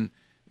salmon,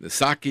 the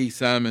sake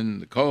salmon,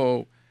 the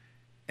koh,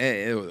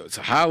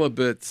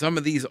 halibut, some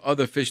of these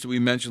other fish that we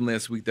mentioned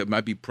last week that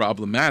might be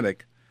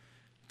problematic,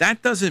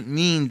 that doesn't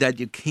mean that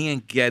you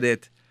can't get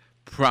it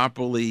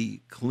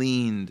properly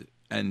cleaned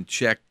and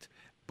checked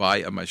by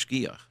a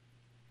mashgiach.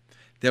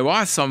 There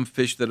are some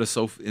fish that are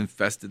so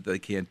infested that they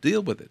can't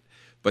deal with it.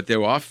 But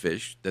there are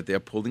fish that they're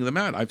pulling them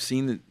out. I've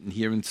seen it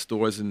here in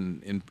stores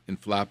in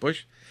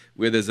Flatbush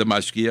where there's a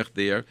mashgiach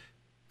there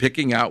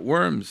picking out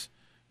worms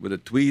with a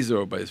tweezer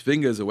or by his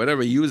fingers or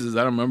whatever he uses.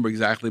 I don't remember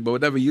exactly, but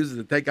whatever he uses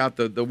to take out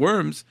the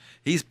worms,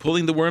 he's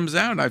pulling the worms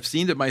out. I've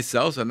seen it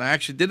myself, and I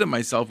actually did it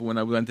myself when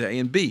I went to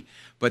A&B.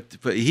 But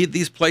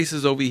these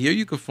places over here,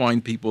 you can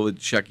find people that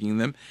checking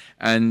them,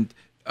 and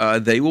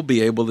they will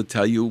be able to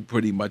tell you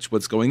pretty much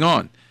what's going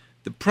on.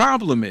 The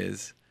problem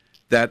is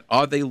that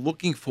are they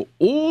looking for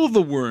all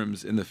the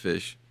worms in the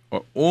fish, or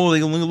are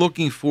they only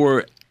looking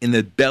for in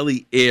the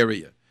belly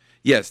area?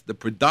 Yes, the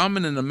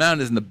predominant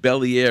amount is in the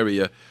belly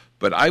area,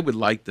 but I would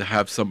like to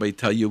have somebody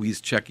tell you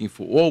he's checking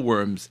for all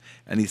worms,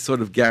 and he's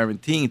sort of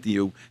guaranteeing to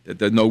you that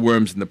there are no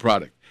worms in the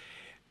product.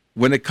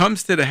 When it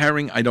comes to the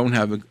herring, I don't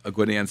have a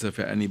good answer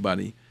for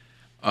anybody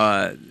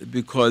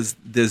because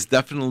there's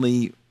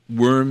definitely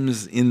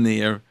worms in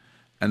there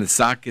and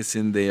anisakis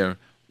in there,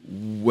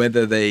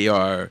 whether they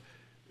are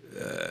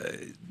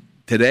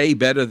today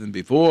better than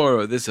before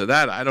or this or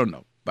that, I don't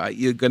know. But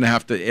you're going to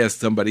have to ask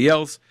somebody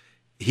else.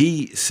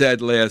 He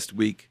said last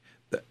week,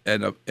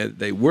 and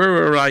they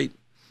were all right.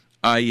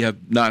 I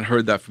have not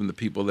heard that from the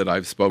people that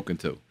I've spoken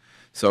to.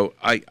 So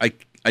I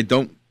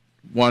don't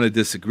want to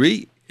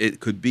disagree. It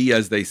could be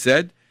as they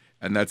said,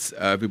 and that's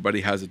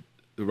everybody has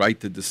the right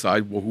to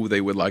decide who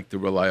they would like to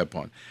rely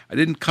upon. I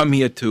didn't come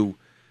here to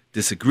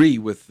disagree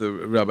with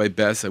Rabbi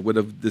Bess. I would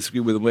have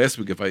disagreed with him last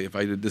week if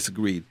I had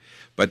disagreed.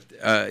 But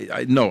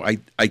I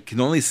can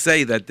only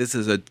say that this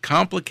is a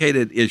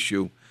complicated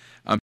issue.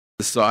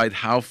 Decide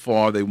how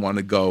far they want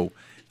to go.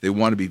 They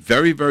want to be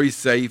very, very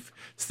safe,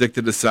 stick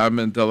to the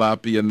salmon,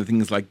 tilapia, and the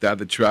things like that,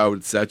 the trout,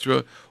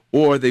 etc.,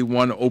 or they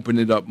want to open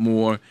it up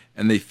more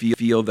and they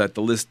feel that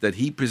the list that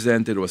he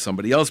presented or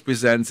somebody else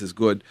presents is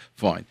good,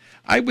 fine.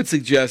 I would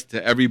suggest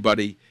to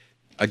everybody,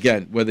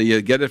 again, whether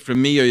you get it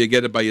from me or you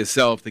get it by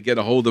yourself, to get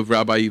a hold of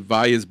Rabbi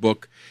Vaya's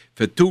book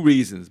for two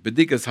reasons.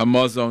 Bedikas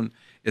Hamazon,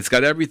 it's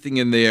got everything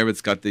in there. It's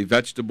got the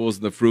vegetables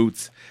and the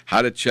fruits,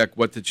 how to check,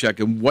 what to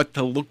check, and what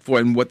to look for,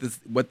 and what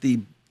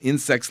the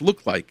insects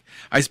look like.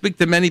 I speak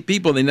to many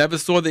people; they never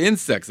saw the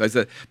insects. I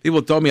said,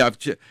 people told me,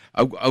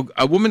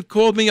 a woman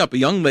called me up, a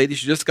young lady.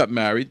 She just got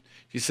married.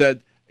 She said,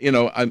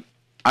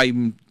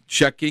 I'm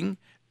checking,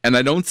 and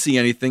I don't see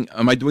anything.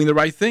 Am I doing the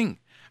right thing?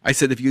 I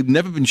said, if you've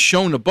never been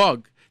shown a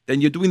bug, then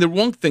you're doing the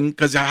wrong thing,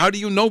 because how do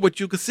you know what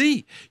you can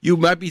see? You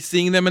might be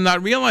seeing them and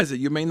not realize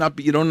it. You may not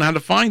be, you don't know how to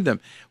find them.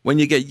 When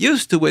you get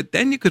used to it,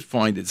 then you could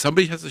find it.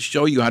 Somebody has to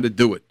show you how to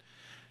do it.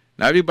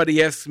 Now,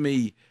 everybody asks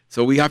me,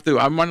 so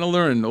I want to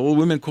learn. All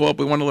women call up,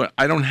 we want to learn.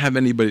 I don't have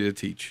anybody to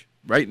teach.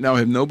 Right now, I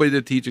have nobody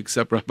to teach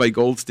except Rabbi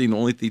Goldstein,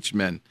 only teach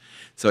men.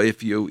 So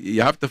if you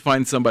have to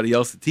find somebody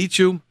else to teach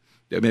you,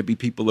 there may be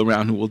people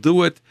around who will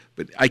do it,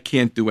 but I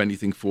can't do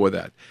anything for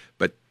that.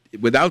 But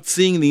without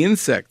seeing the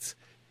insects,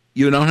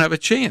 you don't have a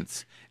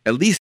chance. At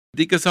least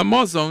Bedikas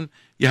Hamazon,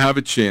 you have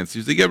a chance.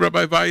 If you get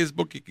Rabbi Vaya's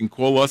book, you can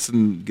call us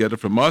and get it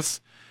from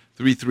us,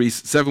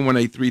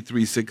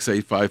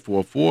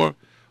 718-336-8544,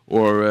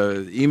 or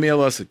email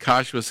us at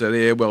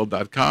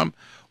kashrus@aol.com,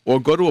 or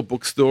go to a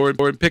bookstore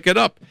and pick it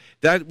up.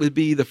 That would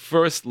be the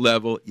first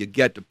level. You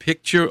get the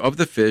picture of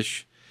the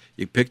fish,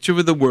 you picture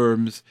of the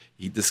worms.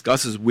 He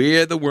discusses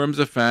where the worms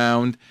are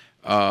found,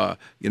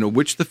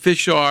 which the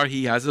fish are.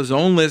 He has his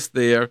own list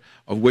there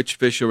of which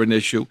fish are an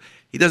issue.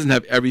 He doesn't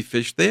have every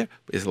fish there,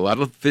 but there's a lot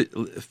of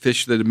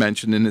fish that are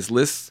mentioned in his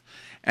lists,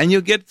 and you'll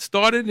get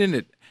started in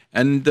it.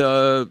 And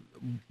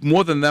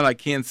more than that, I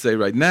can't say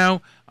right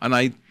now, and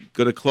I'm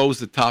going to close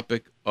the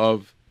topic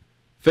of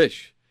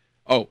fish.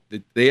 Oh,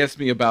 they asked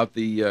me about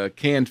the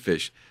canned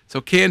fish.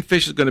 So canned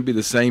fish is going to be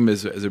the same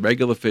as a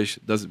regular fish.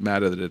 It doesn't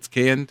matter that it's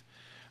canned.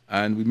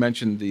 And we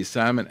mentioned the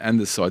salmon and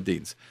the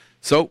sardines.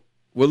 So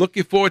we're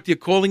looking forward to you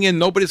calling in.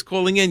 Nobody's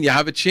calling in. You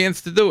have a chance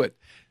to do it.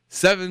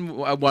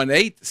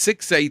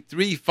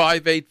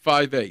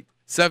 718-683-5858.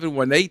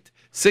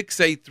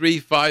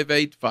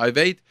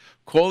 718-683-5858.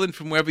 Call in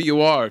from wherever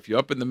you are. If you're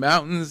up in the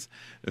mountains,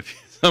 if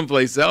you're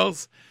someplace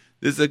else,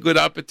 this is a good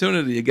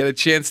opportunity. You get a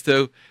chance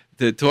to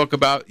talk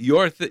about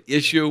your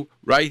issue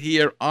right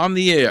here on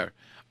the air.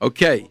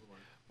 Okay,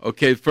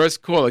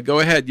 first caller, go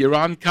ahead. You're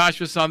on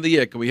Kashrus on the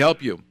air. Can we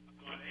help you?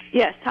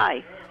 Yes,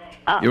 hi.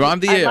 You're on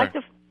the air.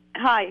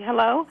 Hi,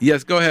 hello?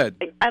 Yes, go ahead.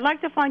 I'd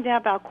like to find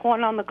out about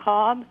corn on the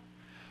cob.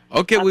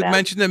 Okay, we've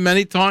mentioned it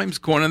many times.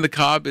 Corn on the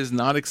cob is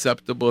not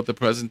acceptable at the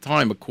present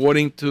time,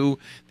 according to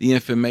the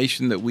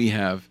information that we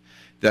have.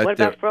 What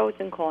about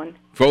frozen corn?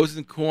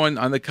 Frozen corn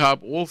on the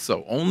cob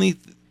also. Only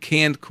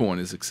canned corn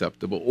is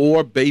acceptable,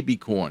 or baby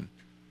corn.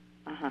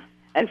 Uh-huh.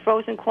 And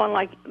frozen corn,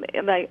 like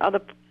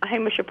other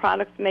Hamisher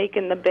products make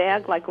in the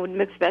bag, like with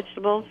mixed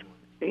vegetables?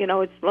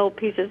 It's little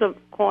pieces of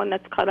corn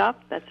that's cut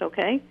up. That's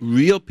okay.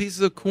 Real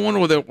pieces of corn,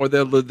 or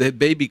they're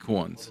baby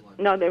corns?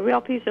 No, they're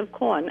real pieces of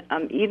corn.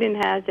 Eden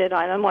has it.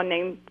 I don't want to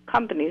name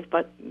companies,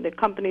 but the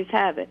companies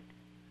have it.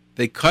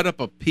 They cut up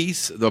a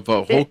piece of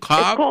a whole cob?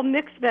 It's called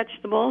mixed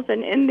vegetables,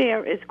 and in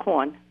there is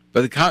corn.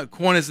 But the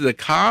corn is in the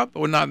cob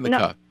or not in the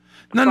cob?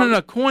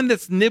 No. Corn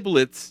that's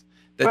niblets.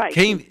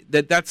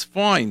 That's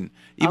fine.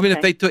 Even if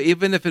Okay.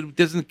 even if it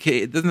doesn't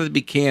have to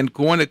be canned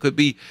corn. It could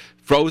be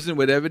frozen,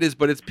 whatever it is,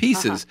 but it's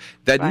pieces.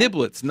 That Right.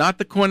 niblets, not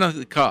the corn on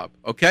the cob.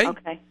 Okay.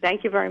 Okay.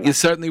 Thank you very much. You're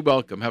certainly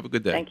welcome. Have a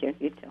good day. Thank you.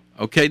 You too.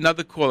 Okay,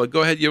 another caller.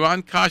 Go ahead. You're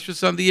on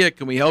Kashrus on the air.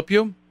 Can we help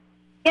you?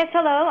 Yes,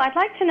 hello. I'd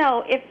like to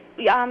know if,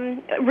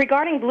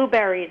 regarding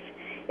blueberries,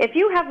 if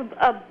you have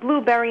a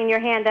blueberry in your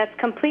hand that's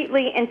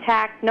completely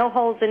intact, no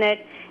holes in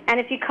it, and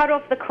if you cut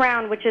off the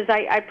crown, which is,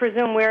 I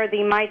presume, where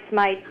the mites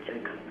might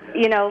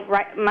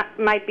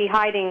be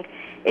hiding,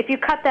 if you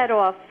cut that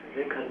off,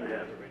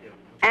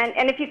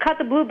 and if you cut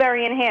the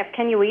blueberry in half,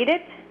 can you eat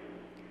it?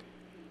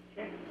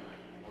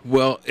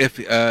 Well,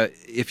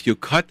 if you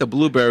cut the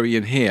blueberry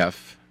in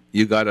half,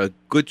 you got a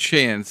good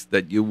chance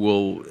that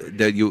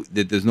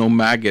that there's no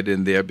maggot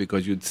in there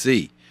because you'd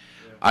see.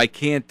 I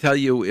can't tell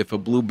you if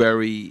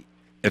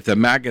the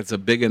maggots are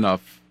big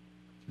enough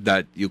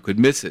that you could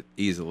miss it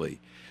easily,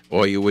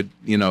 or you would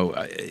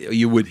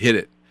hit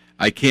it.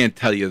 I can't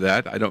tell you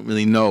that. I don't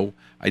really know.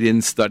 I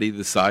didn't study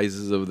the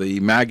sizes of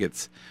the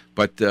maggots,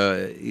 but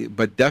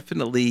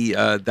definitely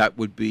that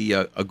would be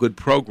a good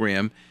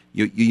program.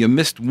 You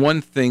missed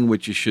one thing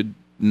which you should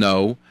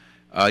know.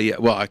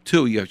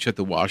 Two, you have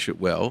to wash it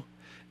well,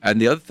 and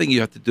the other thing you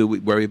have to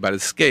worry about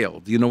is scale.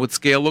 Do you know what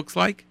scale looks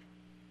like?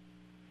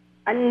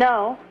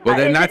 No. Well,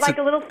 then is it like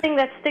a little thing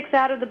that sticks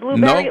out of the blueberry?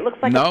 No, It looks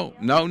like no.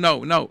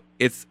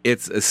 It's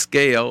a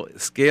scale.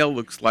 Scale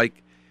looks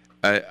like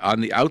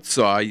on the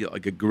outside,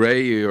 like a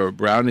gray or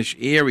brownish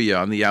area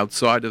on the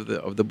outside of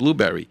the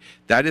blueberry.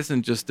 That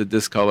isn't just a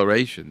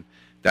discoloration.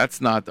 That's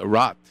not a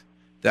rot.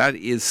 That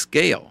is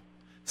scale.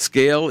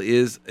 Scale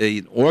is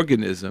an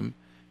organism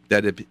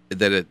that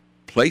it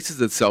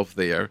places itself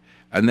there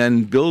and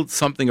then builds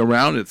something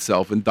around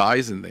itself and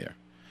dies in there.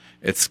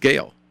 It's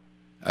scale.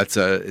 It's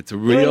a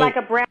real. like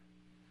a brown.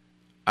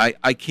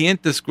 I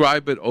can't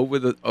describe it over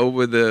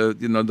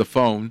the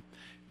phone.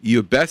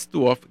 You're best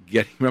off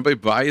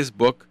buy his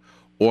book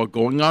or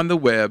going on the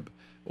web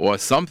or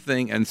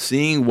something and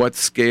seeing what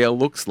scale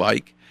looks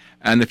like.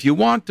 And if you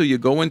want to, you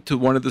go into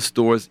one of the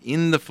stores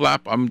in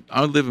the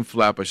I live in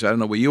Flatbush. I don't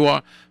know where you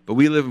are, but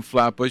we live in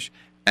Flatbush.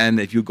 And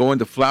if you go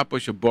into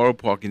Flatbush or Borough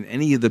Park in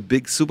any of the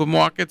big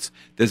supermarkets,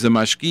 there's a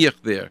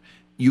mashgiach there.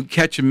 You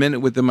catch a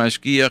minute with the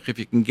mashgiach if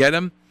you can get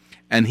him,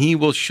 and he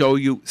will show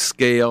you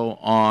scale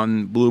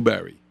on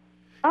blueberry.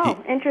 Oh,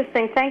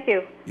 interesting. Thank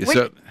you.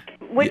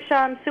 Which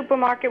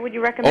supermarket would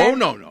you recommend? Oh,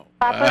 no.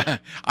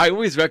 I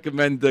always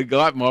recommend the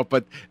Glattmart,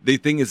 but the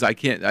thing is, I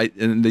can't. I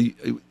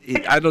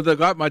know the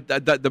Glattmart,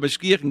 the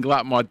Mashgiach in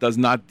Glattmart does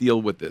not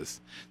deal with this.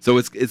 So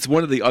it's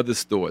one of the other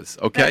stores.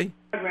 Okay.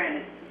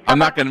 I'm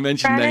not going to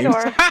mention names.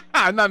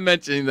 I'm not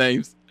mentioning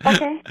names.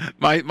 Okay.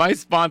 My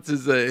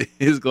sponsor's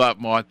his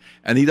Glattmart,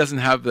 and he doesn't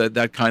have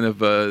that kind of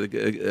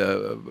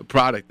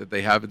product that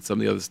they have in some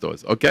of the other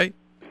stores. Okay.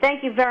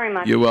 Thank you very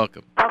much. You're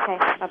welcome. Okay.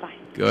 Bye-bye.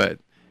 Go ahead.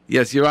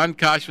 Yes, you're on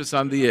Kashrus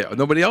on the air.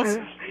 Nobody else?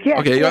 Yes.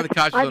 Okay, you're on the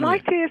Kashrus on I'd the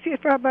like air. to ask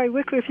if Rabbi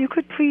Wikler, if you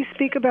could please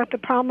speak about the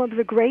problem of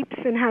the grapes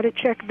and how to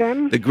check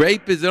them. The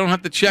grape is, they don't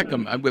have to check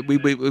them. We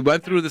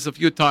went through this a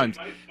few times.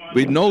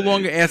 We're no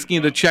longer asking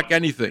you to check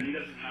anything.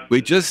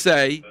 We just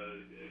say,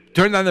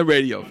 turn on the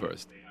radio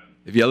first.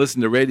 If you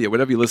listen to radio,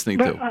 whatever you're listening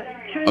to. Turn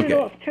it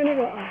off. Turn it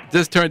off.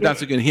 Just turn it down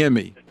so you can hear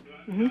me.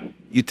 Mm-hmm.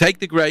 You take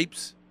the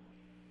grapes,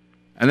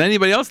 and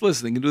anybody else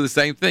listening can do the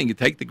same thing. You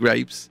take the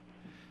grapes,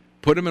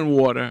 put them in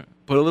water,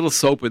 put a little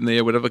soap in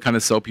there, whatever kind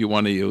of soap you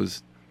want to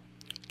use.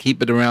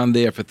 Keep it around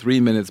there for 3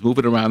 minutes. Move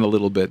it around a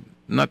little bit.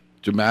 Not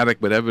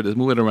dramatic, whatever it is.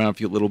 Move it around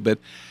for a little bit.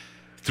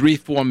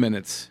 3-4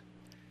 minutes.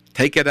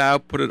 Take it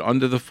out. Put it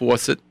under the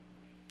faucet.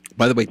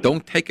 By the way,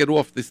 don't take it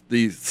off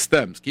the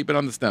stems. Keep it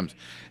on the stems.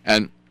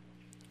 And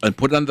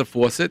put it under the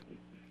faucet.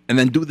 And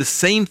then do the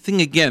same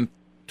thing again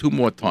 2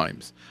 more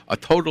times. A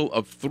total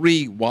of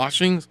 3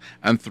 washings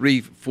and 3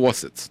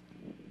 faucets.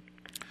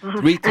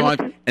 3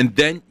 times. And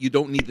then you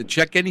don't need to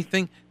check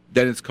anything.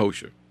 Then it's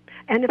kosher.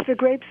 And if the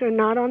grapes are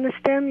not on the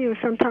stem,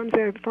 sometimes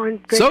they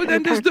find grapes. So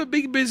then there's the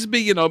big,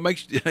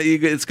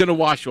 it's going to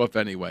wash off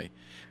anyway.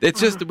 It's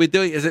just that we're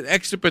doing as an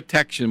extra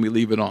protection. We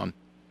leave it on.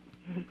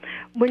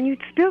 When you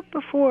spoke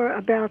before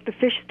about the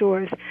fish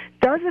stores,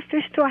 does a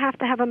fish store have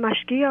to have a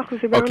mashgiach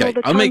who's around all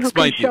the time who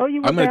can show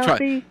you about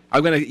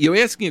the... You're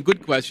asking a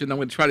good question. I'm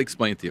going to try to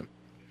explain to you.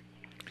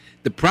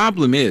 The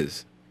problem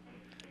is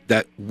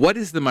that what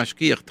is the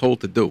mashgiach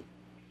told to do?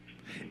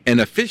 In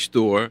a fish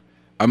store,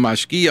 a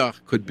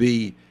mashgiach could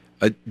be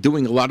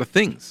doing a lot of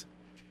things.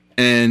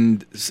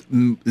 And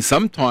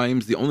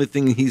sometimes the only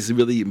thing he's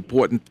really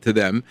important to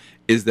them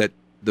is that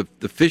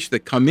the fish that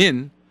come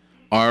in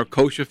are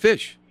kosher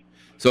fish.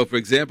 So, for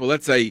example,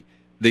 let's say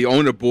the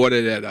owner bought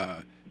it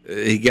at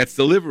he gets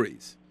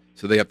deliveries,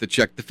 so they have to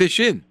check the fish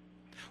in,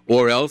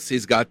 or else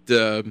he's got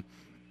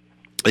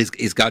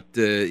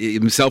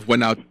himself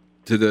went out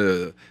to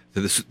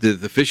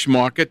the fish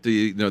market,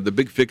 the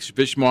big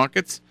fish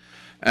markets,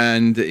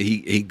 and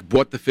he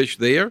bought the fish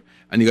there,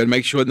 and you got to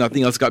make sure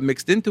nothing else got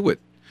mixed into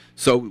it.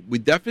 So we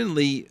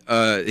definitely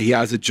he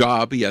has a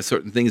job, he has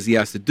certain things he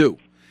has to do.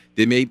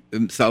 They may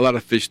sell a lot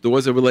of fish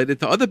stores are related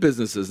to other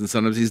businesses, and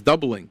sometimes he's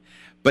doubling.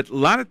 But a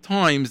lot of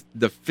times,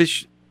 the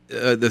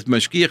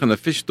mashgiach in the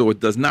fish store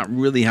does not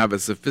really have a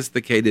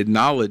sophisticated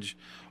knowledge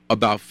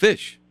about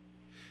fish.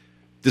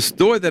 The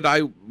store that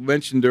I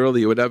mentioned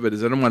earlier, whatever it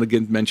is, I don't want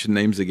to mention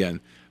names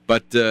again,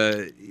 but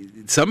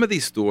some of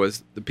these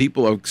stores, the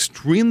people are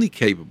extremely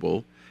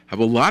capable, have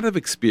a lot of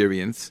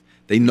experience,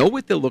 they know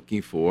what they're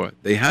looking for,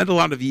 they had a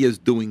lot of years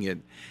doing it,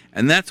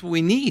 and that's what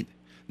we need.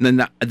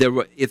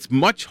 It's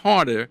much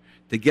harder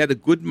to get a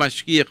good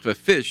mashgiach for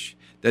fish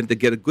than to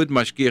get a good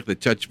mashgiach to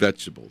touch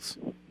vegetables.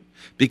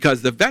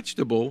 Because the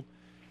vegetable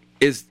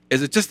is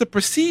just a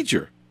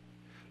procedure.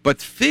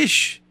 But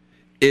fish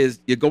is,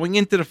 you're going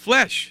into the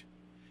flesh.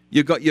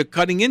 You're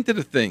cutting into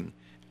the thing.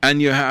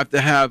 And you have to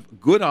have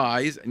good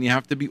eyes, and you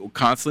have to be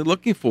constantly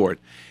looking for it.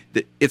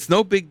 It's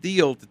no big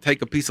deal to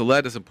take a piece of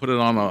lettuce and put it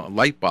on a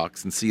light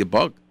box and see a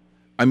bug.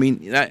 I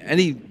mean,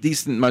 any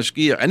decent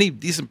mashgiach, any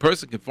decent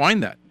person can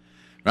find that,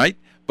 right?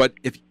 But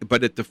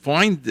to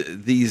find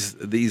these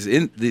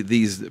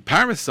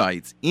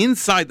parasites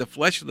inside the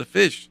flesh of the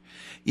fish,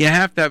 you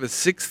have to have a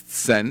sixth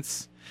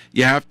sense.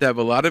 You have to have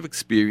a lot of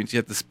experience. You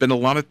have to spend a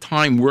lot of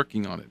time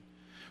working on it.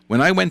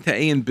 When I went to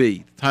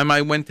A&B, the time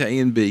I went to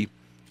A&B,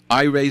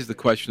 I raised the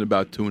question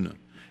about tuna,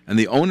 and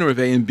the owner of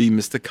A&B,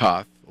 Mr.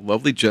 Koth, a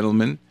lovely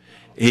gentleman,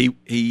 he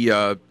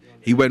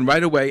went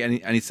right away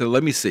and he said,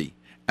 "Let me see,"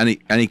 and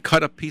he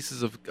cut up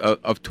pieces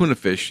of tuna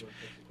fish,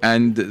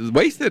 and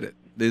wasted it.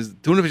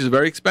 Tuna fish is a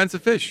very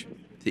expensive fish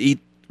to eat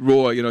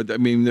raw,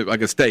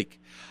 like a steak.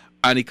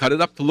 And he cut it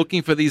up to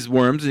looking for these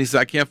worms, and he said,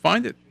 "I can't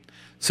find it."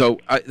 So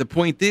the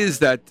point is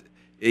that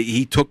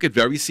he took it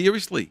very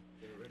seriously,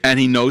 and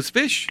he knows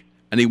fish,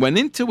 and he went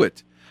into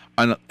it.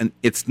 And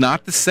it's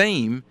not the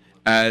same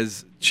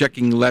as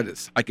checking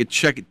lettuce. I could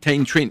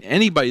train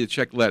anybody to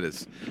check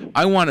lettuce.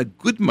 I want a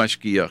good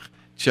mashgiach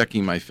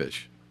checking my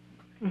fish.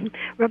 Mm-hmm.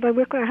 Rabbi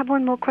Wikler, I have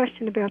one more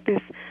question about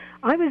this.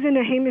 I was in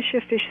a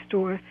Hamisha fish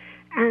store,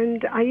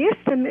 and I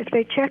asked them if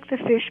they check the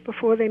fish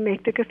before they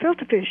make the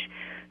gefilte fish.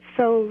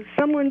 So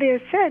someone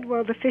there said,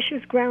 well, the fish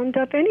is ground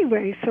up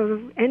anyway, so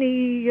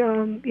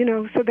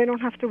so they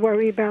don't have to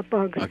worry about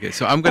bugs. Okay,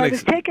 so I'm going to... I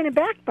was taken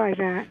aback by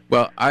that.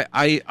 Well,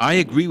 I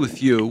agree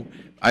with you.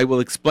 I will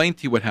explain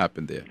to you what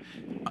happened there.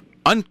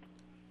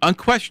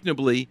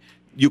 Unquestionably,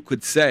 you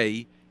could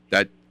say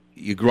that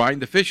you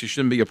grind the fish, it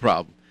shouldn't be a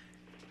problem.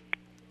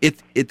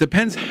 It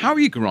depends how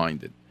you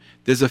grind it.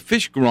 There's a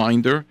fish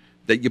grinder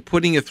that you're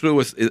putting it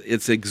through,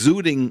 it's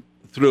exuding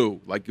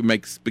through, like you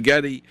make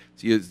spaghetti,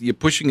 so you're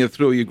pushing it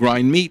through, you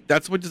grind meat,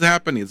 that's what is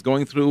happening, it's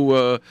going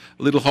through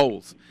little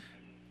holes.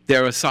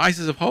 There are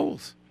sizes of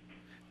holes.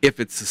 If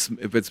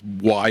it's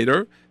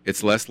wider,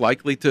 it's less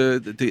likely to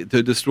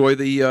destroy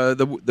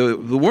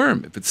the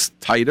worm. If it's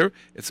tighter,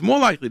 it's more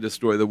likely to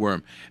destroy the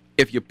worm.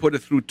 If you put it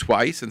through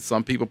twice, and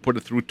some people put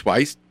it through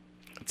twice,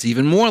 it's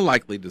even more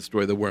likely to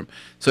destroy the worm.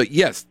 So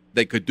yes,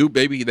 they could do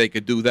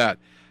that.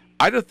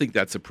 I don't think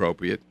that's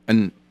appropriate,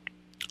 and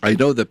I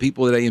know that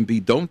people at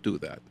A&B don't do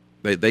that.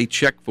 They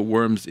check for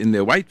worms in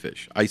their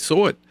whitefish. I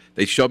saw it.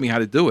 They showed me how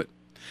to do it,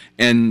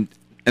 and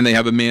they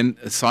have a man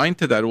assigned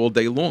to that all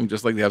day long,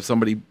 just like they have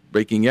somebody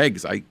breaking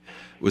eggs. It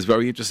was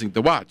very interesting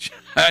to watch.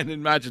 I didn't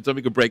imagine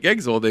somebody could break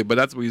eggs all day, but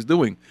that's what he's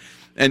doing.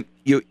 And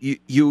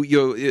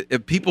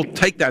if people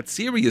take that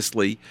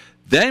seriously,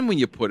 then when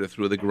you put it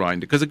through the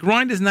grinder, because the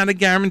grinder is not a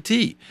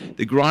guarantee.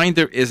 The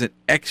grinder is an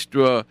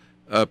extra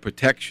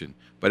protection,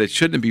 but it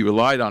shouldn't be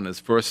relied on as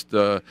first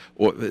or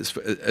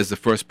as the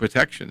first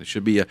protection. It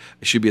should be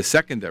a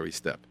secondary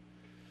step.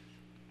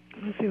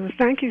 Well,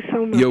 thank you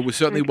so much. You're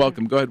certainly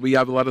welcome. Go ahead. We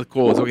have a lot of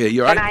calls. Okay,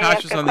 you're on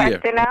Tasha's on the air.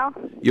 Can I ask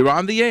a question now? You're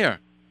on the air.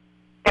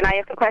 Can I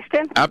ask a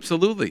question?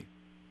 Absolutely.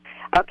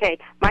 Okay.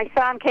 My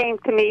son came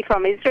to me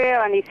from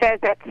Israel, and he says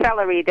that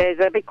celery, there's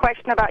a big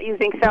question about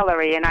using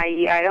celery, and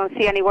I don't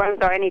see any worms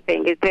or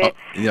anything. Is there...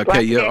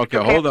 Okay,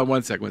 hold on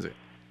one second.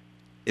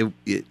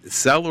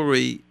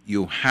 Celery,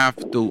 you have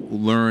to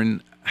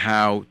learn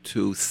how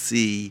to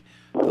see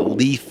the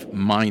leaf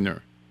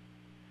miner.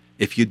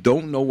 If you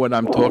don't know what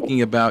I'm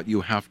talking about,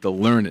 you have to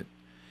learn it.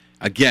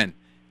 Again,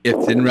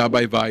 it's in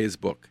Rabbi Vaya's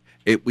book.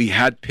 We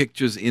had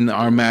pictures in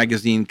our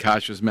magazine,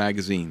 Kashrus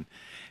magazine.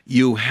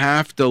 You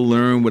have to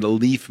learn what a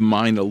leaf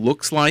miner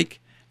looks like,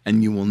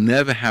 and you will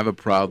never have a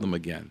problem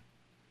again.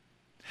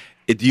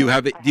 Do you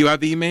have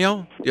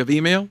email? Do you have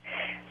email?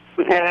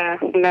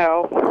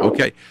 No.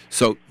 Okay,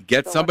 so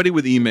get somebody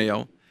with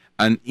email,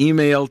 and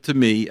email to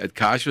me at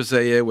Kashrus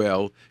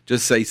AOL.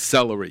 Just say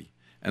celery,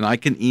 and I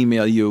can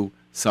email you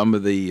some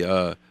of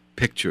the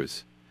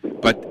pictures.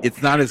 But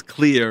it's not as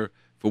clear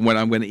from what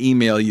I'm going to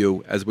email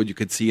you as what you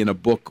could see in a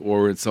book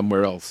or in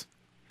somewhere else.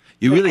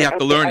 You really have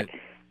to learn it.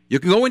 You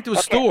can go into a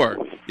store.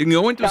 You can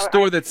go into a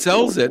store that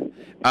sells it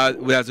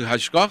as a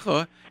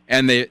hashgacha,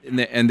 and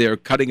they're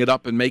cutting it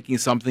up and making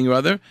something or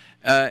other.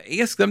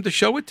 Ask them to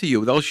show it to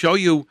you. They'll show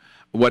you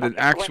what an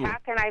actual. Well, how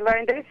can I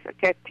learn this?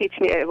 Okay, teach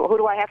me. What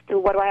do I have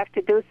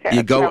to do?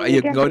 You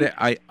can go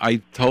to. I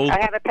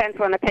have a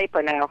pencil and a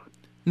paper now.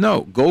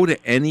 No, go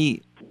to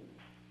any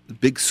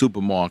big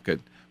supermarket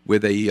where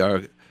they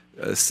are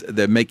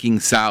they're making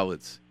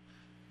salads.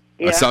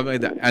 Yeah. Or something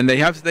like that, and they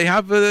have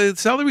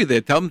celery there.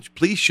 Tell them,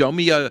 please show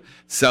me a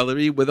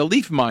celery with a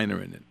leaf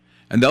miner in it,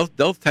 and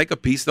they'll take a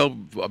piece. They'll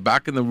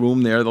back in the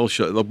room there.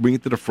 They'll bring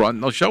it to the front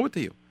and they'll show it to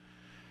you.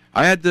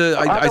 I had to.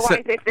 I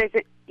said,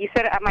 you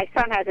said my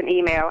son has an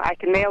email. I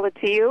can mail it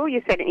to you.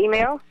 You said an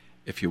email.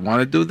 if you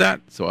want to do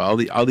that, so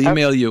I'll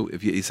email you.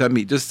 If you send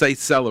me, just say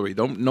celery.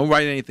 Don't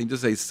write anything.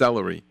 Just say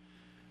celery.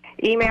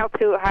 Email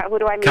to who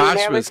do I email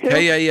Kashrus, it to?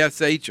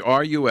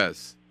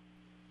 Kashrus.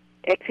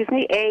 Excuse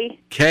me,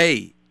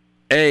 KASHRUS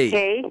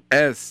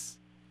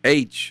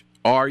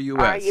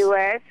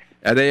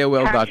at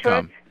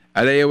AOL.com.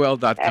 At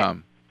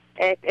AOL.com.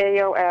 At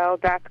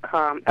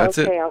AOL.com. That's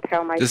okay, it. I'll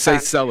tell my Just son.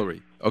 say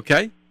celery,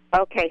 okay?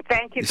 Okay,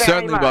 thank you You're very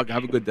certainly much. welcome.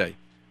 Have a good day.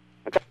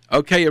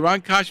 Okay, you're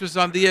on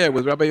Kashrus on the air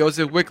with Rabbi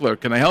Yosef Wikler.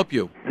 Can I help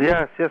you?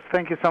 Yes.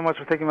 Thank you so much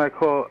for taking my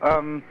call.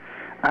 I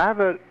have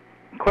a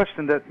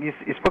question that you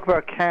spoke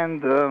about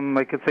canned,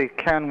 I could say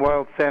canned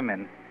wild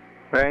salmon,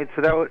 right?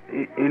 So that would,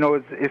 it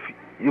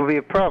will be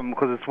a problem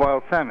because it's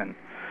wild salmon,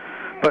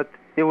 but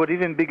it would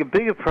even be a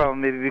bigger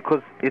problem maybe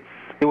because it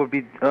would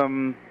be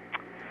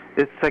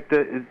it's like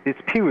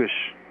it's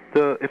pearish.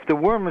 If the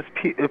worm is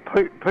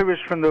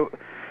pearish from the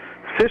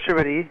fish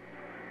already,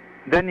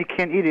 then you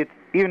can't eat it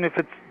even if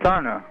it's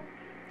darna.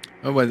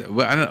 Oh,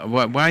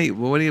 why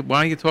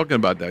are you talking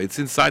about that? It's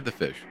inside the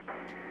fish.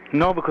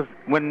 No, because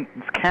when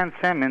it's canned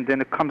salmon,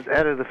 then it comes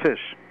out of the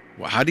fish.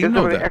 Well, how do you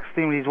know that?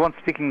 Eckstein, he's once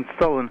speaking in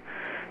Stolen,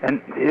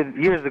 and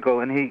years ago,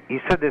 and he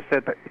said this,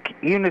 that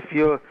even if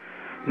you're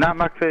not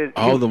makfed...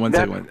 Hold on one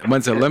second.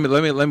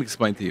 Let me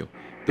explain to you.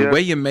 The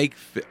way you make...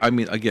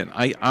 again,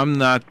 I'm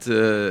not...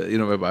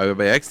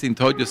 Rabbi Eckstein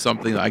told you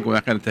something. I'm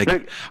not going to take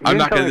it. I'm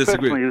not going to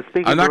disagree.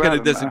 I'm not going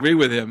to disagree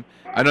with him.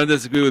 I don't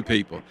disagree with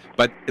people.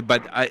 But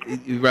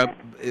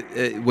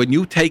when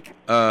you take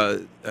a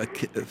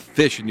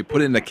fish and you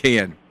put it in a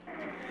can,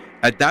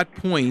 at that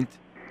point,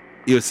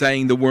 you're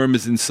saying the worm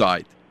is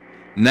inside.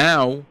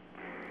 Now,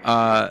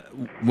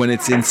 when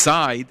it's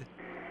inside,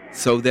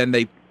 so then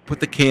they put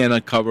the can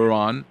cover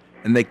on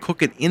and they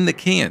cook it in the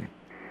can.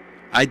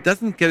 It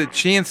doesn't get a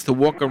chance to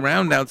walk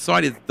around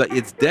outside.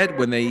 It's dead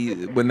when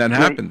that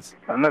happens.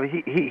 No,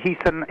 he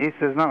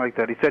says not like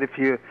that. He said if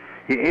you're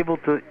able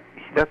to,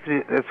 that's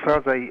as far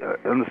as I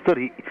understood.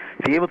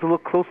 If you're able to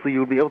look closely,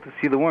 you'll be able to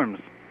see the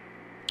worms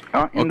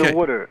in the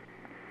water.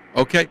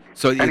 Okay,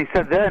 so and he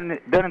said then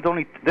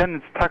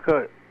it's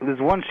taka. There's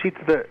one sheet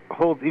that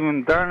holds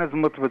even darnas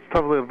mutter, but it's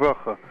totally a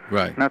bracha.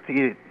 Right. Not to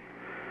eat it.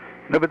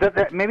 No, but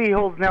that maybe he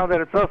holds now that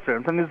it's usher.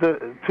 And sometimes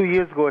 2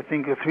 years ago, I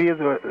think, or 3 years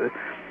ago,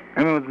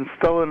 it was in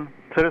Stolen.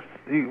 So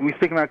we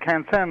speaking about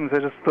canned salmon. So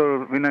I just thought it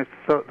would be nice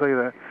to tell you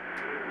that.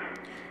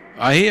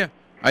 I hear.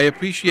 I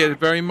appreciate it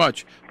very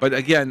much. But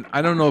again,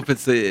 I don't know if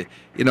it's if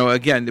the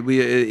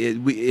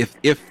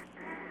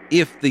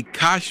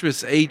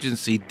Kashrus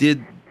agency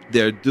did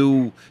their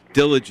due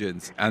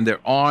diligence and there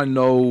are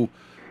no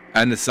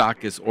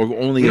anisakis or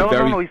only No,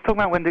 he's talking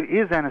about when there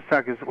is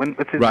anisakis, when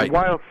it's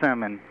wild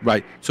salmon.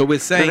 Right. So we're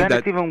saying then that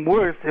it's even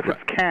worse if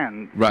it's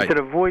canned. Right. You should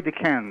avoid the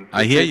cans.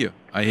 I hear you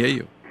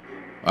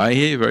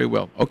very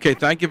well. Okay,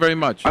 thank you very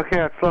much.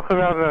 Okay,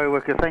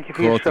 thank you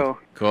for your show.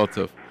 Call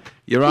tough.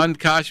 You're on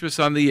Kashrus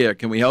on the air.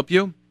 Can we help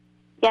you?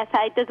 Yes,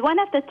 does one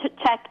have to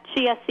check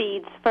chia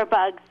seeds for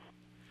bugs?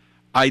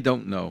 I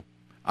don't know.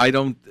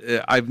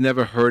 I've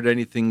never heard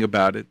anything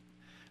about it.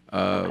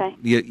 Okay.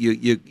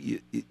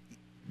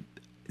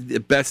 The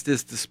best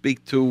is to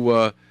speak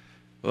to.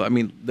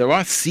 There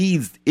are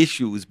seeds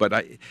issues, but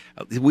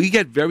we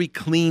get very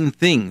clean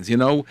things.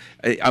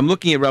 I'm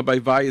looking at Rabbi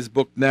Vaya's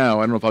book now.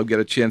 I don't know if I'll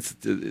get a chance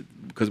to,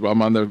 because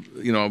I'm on the,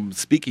 I'm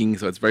speaking,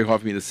 so it's very hard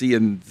for me to see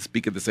and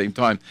speak at the same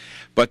time.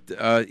 But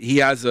he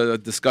has a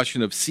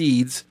discussion of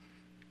seeds,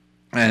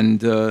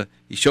 and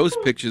he shows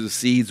pictures of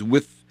seeds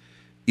with,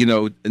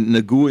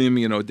 naguim,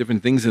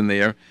 different things in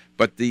there.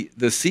 But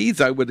the seeds,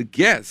 I would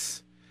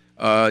guess,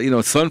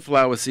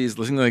 sunflower seeds,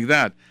 something like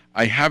that,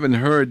 I haven't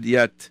heard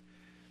yet,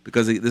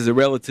 because there's a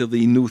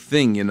relatively new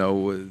thing,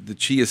 the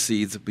chia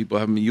seeds. People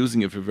haven't been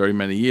using it for very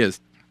many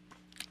years.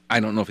 I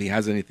don't know if he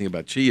has anything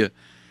about chia.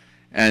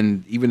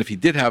 And even if he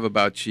did have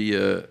about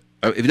chia,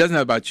 if he doesn't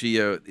have about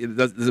chia, it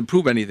doesn't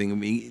prove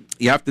anything.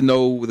 You have to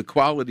know the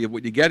quality of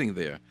what you're getting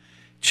there.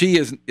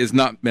 Chia is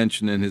not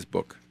mentioned in his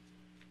book.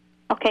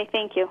 Okay,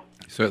 thank you.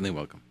 You're certainly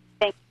welcome.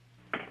 Thank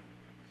you.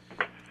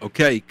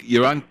 Okay,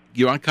 you're on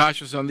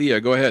Kashrus on the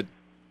air. Go ahead.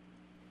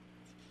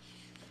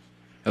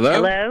 Hello?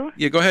 Hello?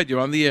 Yeah, go ahead. You're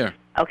on the air.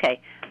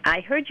 Okay. I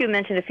heard you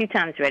mention a few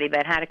times already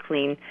about how to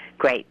clean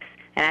grapes,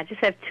 and I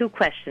just have two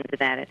questions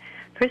about it.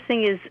 First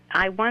thing is,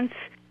 I once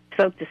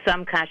spoke to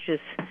some Kashrus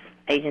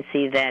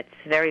agency that's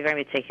very,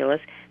 very meticulous.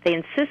 They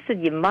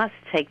insisted you must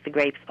take the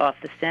grapes off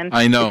the stem.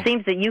 I know. It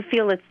seems that you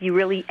feel that you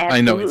really absolutely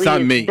I know. It's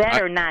not me.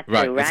 better not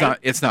right. to, right?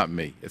 It's not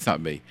me.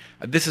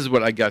 This is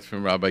what I got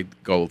from Rabbi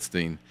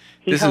Goldstein.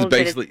 He This is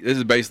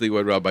basically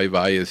what Rabbi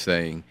Vaya is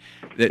saying.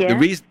 The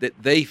reason that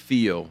they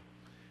feel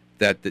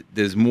that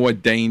there's more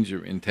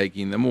danger in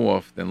taking them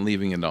off than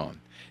leaving it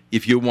on.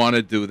 if you want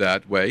to do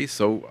that way.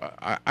 So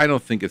I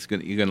don't think you're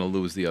going to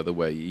lose the other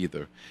way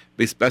either,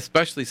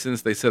 especially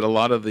since they said a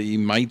lot of the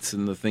mites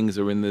and the things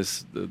are in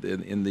this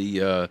in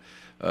the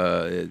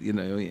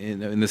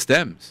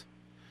stems.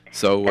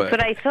 So that's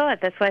what I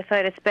thought. That's why I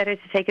thought it's better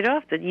to take it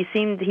off. But he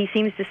seems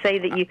to say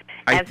that you.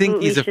 I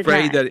think he's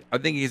afraid not.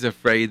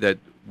 that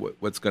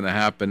what's going to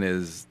happen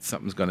is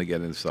something's going to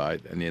get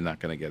inside, and you're not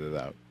going to get it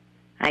out.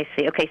 I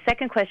see. Okay.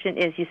 Second question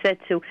is: you said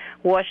to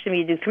wash them,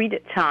 you do 3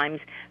 times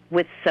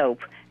with soap.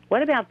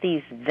 What about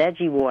these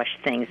veggie wash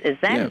things? Is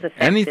that as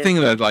effective? Anything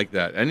like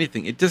that?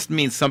 Anything? It just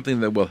means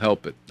something that will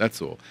help it.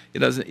 That's all. It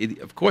doesn't.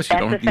 Of course, you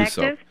don't use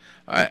soap.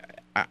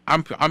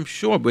 I'm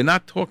sure we're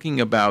not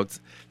talking about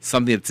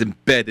something that's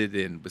embedded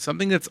in, but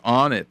something that's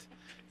on it.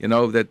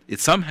 That it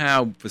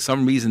somehow, for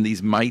some reason,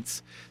 these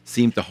mites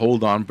seem to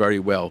hold on very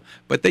well,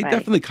 but they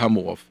definitely come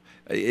off.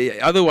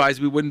 Otherwise,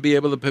 we wouldn't be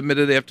able to permit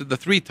it after the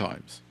 3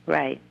 times.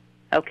 Right.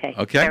 Okay.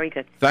 Okay. Very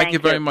good. Thank you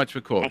very much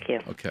for calling. Thank you.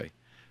 Okay.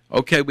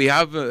 Okay, we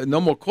have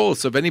no more calls,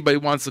 so if anybody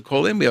wants to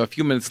call in, we have a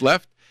few minutes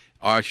left.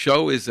 Our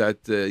show is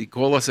you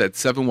call us at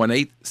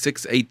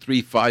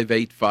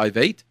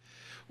 718-683-5858,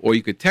 or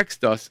you could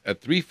text us at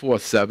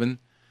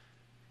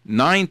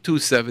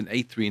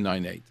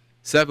 347-927-8398,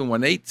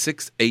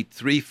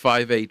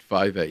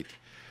 718-683-5858.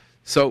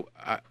 So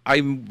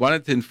I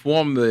wanted to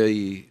inform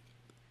the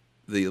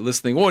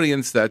listening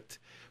audience that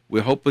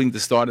we're hoping to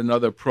start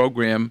another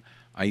program.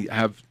 I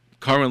have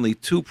currently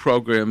 2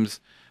 programs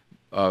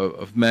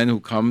of men who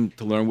come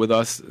to learn with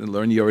us and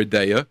learn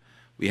Yeridea.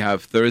 We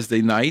have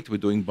Thursday night, we're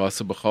doing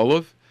Basa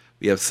B'Cholov.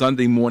 We have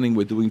Sunday morning,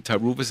 we're doing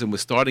Taruvas, and we're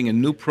starting a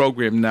new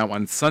program now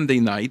on Sunday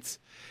nights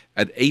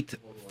at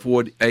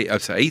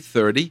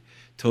 8:30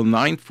 till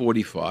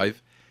 9:45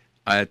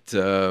 at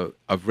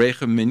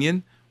Avrecha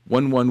Minyan,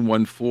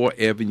 1114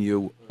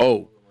 Avenue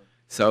O.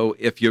 So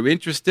if you're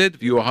interested,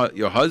 if your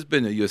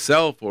husband or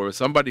yourself or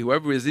somebody,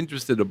 whoever is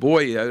interested, a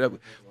boy,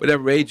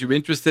 whatever age you're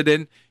interested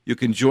in, you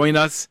can join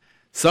us.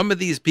 Some of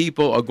these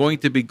people are going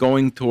to be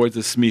going towards a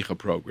smicha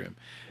program.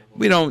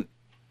 We don't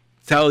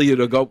tell you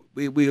to go.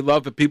 We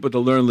love for people to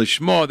learn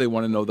lishma. They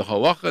want to know the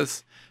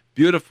halachas.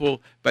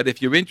 Beautiful. But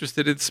if you're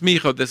interested in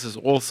smicha, this is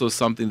also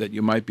something that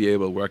you might be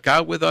able to work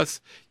out with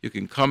us. You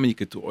can come and you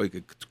could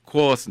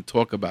call us and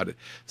talk about it.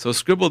 So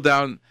scribble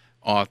down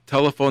our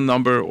telephone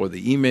number or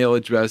the email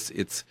address.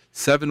 It's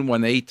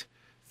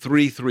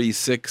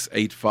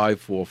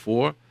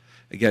 718-336-8544.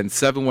 Again,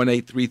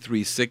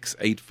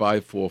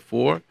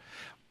 718-336-8544.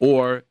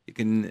 Or you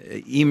can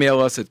email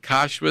us at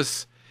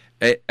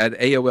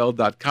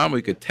kashrus@aol.com, or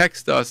you could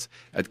text us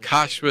at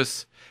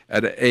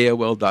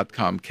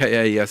kashrus@aol.com,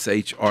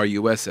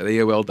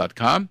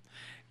 KASHRUS@aol.com,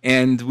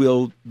 and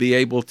we'll be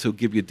able to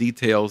give you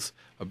details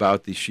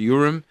about the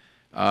shiurim.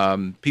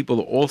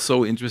 People are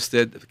also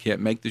interested, if they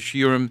can't make the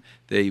shiurim,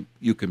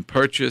 you can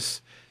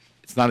purchase.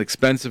 It's not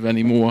expensive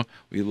anymore.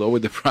 We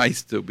lowered the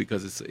price too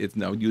because it's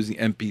now using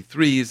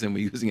MP3s and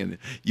we're using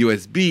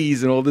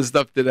USBs and all this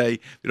stuff today.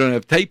 We don't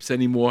have tapes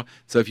anymore.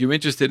 So if you're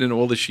interested in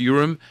all the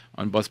shiurim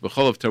on Bas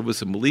B'Cholov,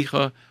 Tarvus, and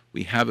Malicha,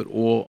 we have it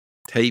all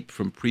tape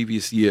from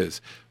previous years.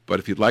 But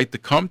if you'd like to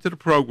come to the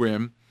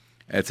program,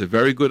 it's a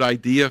very good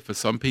idea for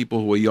some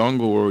people who are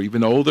younger or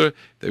even older.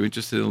 They're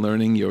interested in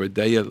learning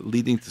Yeridea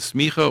leading to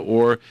smicha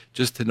or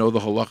just to know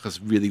the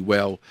halachas really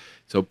well.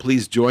 So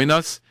please join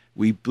us.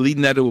 We believe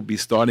that it will be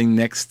starting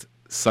next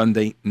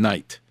Sunday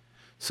night.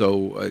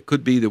 So it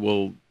could be that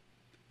we'll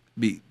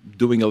be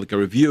doing a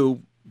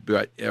review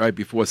right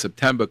before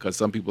September because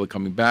some people are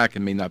coming back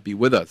and may not be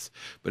with us.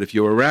 But if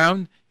you're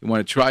around, you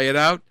want to try it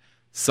out,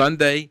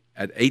 Sunday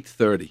at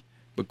 8:30.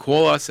 But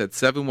call us at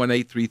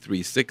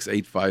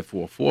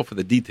 718-336-8544 for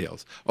the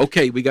details.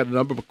 Okay, we got a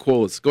number of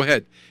callers. Go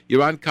ahead.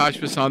 You're on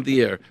Kashrus on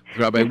the air.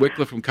 Rabbi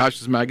Wikler from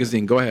Kashrus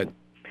Magazine. Go ahead.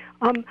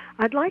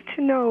 I'd like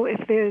to know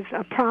if there's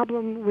a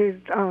problem with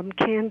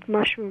canned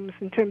mushrooms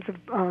in terms of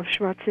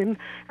shvatzim,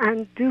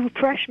 and do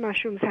fresh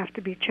mushrooms have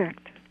to be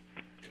checked?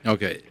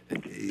 Okay.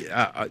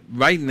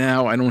 Right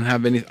now, I don't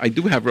have any. I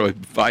do have Rabbi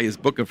Vaya's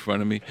book in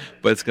front of me,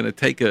 but it's going to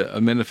take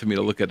a minute for me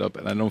to look it up,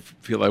 and I don't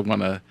feel I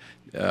want to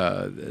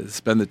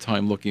spend the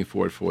time looking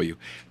for it for you.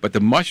 But the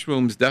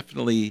mushrooms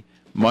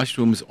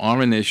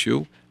are an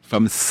issue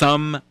from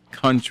some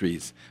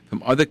countries.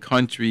 From other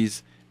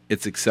countries,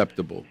 it's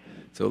acceptable.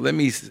 So let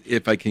me,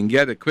 if I can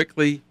get it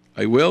quickly,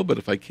 I will, but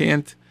if I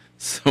can't,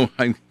 so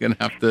I'm going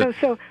to have to...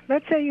 So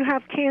let's say you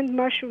have canned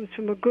mushrooms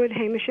from a good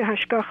Hamish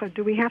Hashgacha.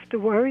 Do we have to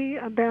worry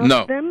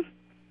about them?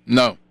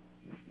 No.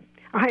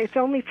 It's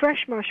only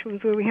fresh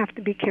mushrooms where we have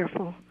to be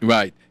careful.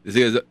 Right.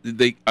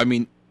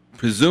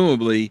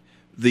 Presumably,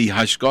 the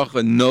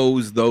Hashgacha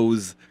knows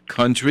those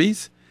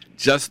countries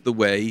just the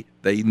way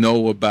they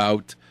know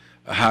about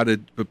how to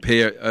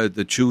prepare,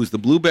 to choose the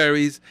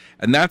blueberries,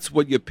 and that's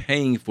what you're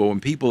paying for. When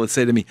people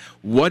say to me,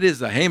 what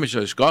is a Hamish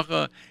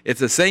Hashgacha?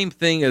 It's the same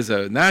thing as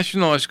a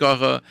national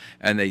Hashgacha,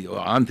 and they are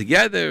on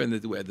together, and they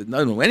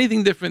don't know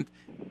anything different.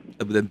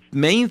 The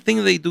main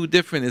thing they do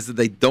different is that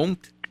they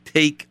don't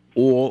take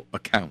all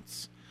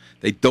accounts.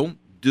 They don't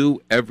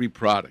do every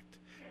product.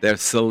 They're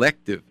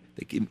selective.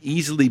 They can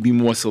easily be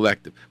more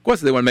selective. Of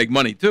course, they want to make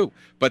money too,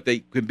 but they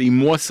could be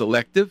more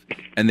selective,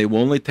 and they will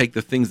only take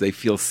the things they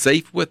feel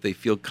safe with, they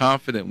feel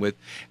confident with,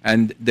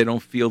 and they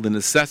don't feel the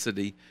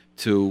necessity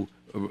to,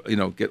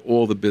 get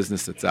all the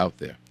business that's out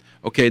there.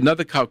 Okay,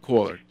 another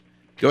caller.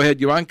 Go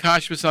ahead. You're on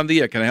Kashrus on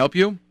the air. Can I help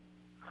you?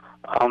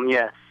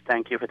 Yes.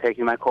 Thank you for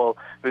taking my call.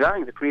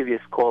 Regarding the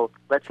previous call,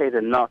 let's say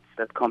the nuts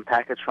that come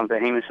packaged from the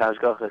Hamish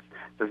Hashgachas,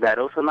 does that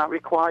also not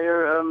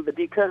require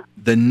Bedika?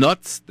 The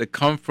nuts that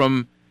come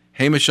from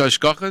Hamish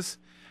Hashgachas?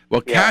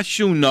 Well,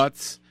 cashew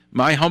nuts,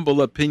 my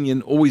humble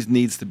opinion, always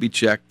needs to be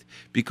checked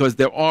because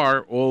there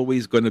are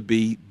always going to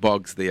be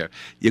bugs there.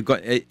 I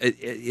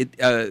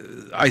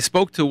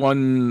spoke to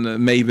one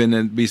maven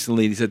and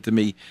recently, he said to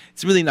me,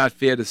 it's really not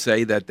fair to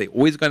say that they're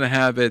always going to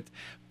have it,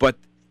 but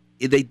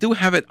they do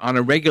have it on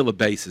a regular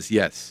basis,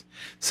 yes.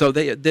 So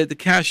the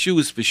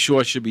cashews for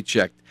sure should be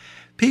checked.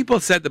 People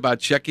said about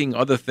checking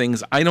other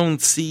things. I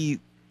don't see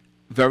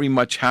very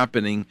much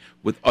happening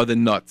with other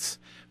nuts.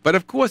 But,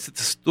 of course,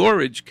 the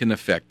storage can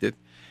affect it.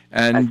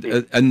 And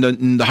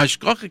the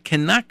hashgacha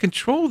cannot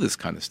control this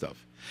kind of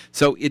stuff.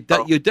 So you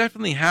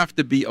definitely have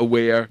to be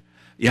aware.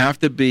 You have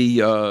to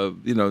be,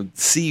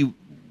 see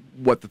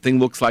what the thing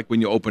looks like when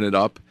you open it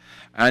up.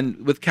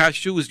 And with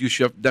cashews, you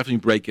should definitely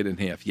break it in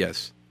half,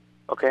 yes.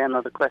 Okay,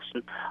 another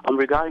question.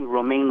 Regarding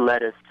romaine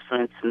lettuce, for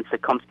instance,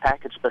 it comes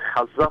packaged with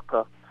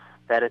chazaka,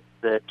 that it's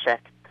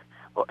checked.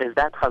 Is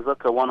that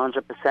chazaka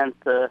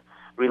 100%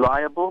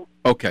 reliable?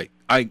 Okay,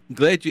 I'm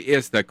glad you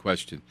asked that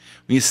question.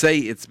 When you say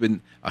it's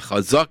been a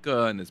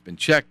chazaka and it's been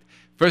checked,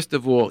 first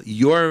of all,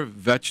 your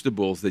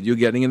vegetables that you're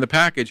getting in the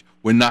package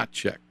were not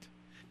checked.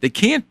 They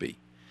can't be,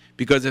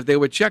 because if they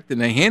were checked and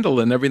they handled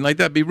and everything like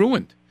that, it'd be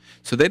ruined.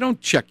 So they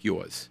don't check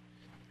yours.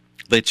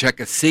 They check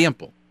a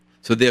sample.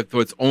 So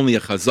therefore, it's only a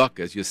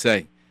chazaka, as you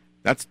say.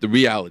 That's the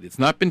reality. It's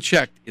not been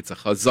checked. It's a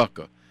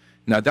chazaka.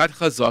 Now, that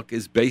chazaka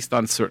is based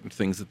on certain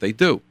things that they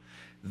do.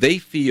 They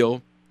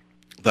feel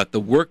that the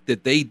work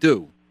that they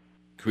do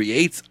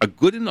creates a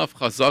good enough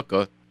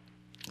chazaka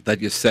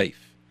that you're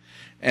safe.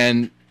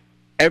 And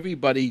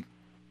everybody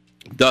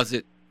does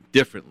it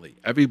differently.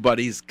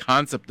 Everybody's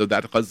concept of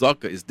that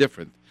chazaka is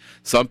different.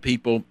 Some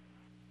people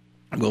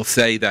will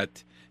say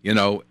that,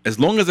 as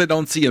long as I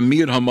don't see a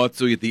mir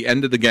hamatzui at the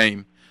end of the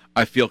game,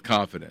 I feel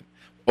confident.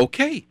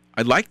 Okay,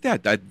 I like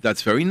that.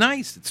 That's very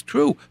nice. It's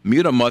true.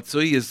 Mira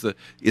Matsui is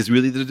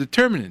really the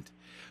determinant.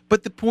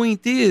 But the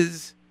point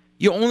is,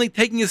 you're only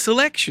taking a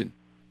selection.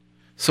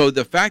 So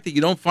the fact that you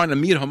don't find a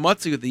Mira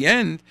Matsui at the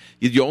end,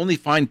 you only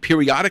find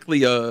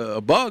periodically a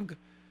bug,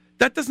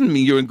 that doesn't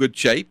mean you're in good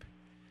shape.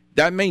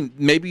 That means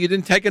maybe you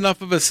didn't take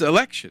enough of a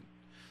selection.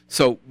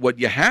 So what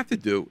you have to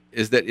do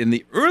is that in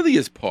the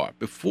earliest part,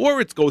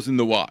 before it goes in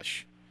the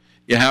wash,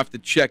 you have to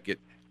check it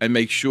and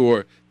make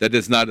sure that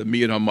it's not a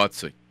mir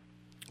hamatzi.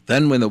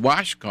 Then when the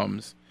wash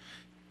comes,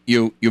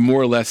 you're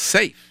more or less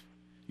safe.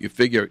 You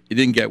figure it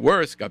didn't get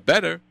worse, got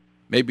better.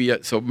 Maybe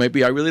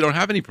I really don't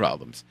have any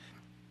problems.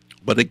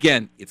 But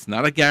again, it's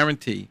not a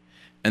guarantee.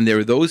 And there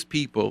are those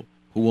people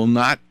who will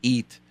not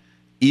eat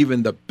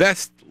even the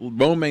best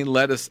romaine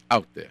lettuce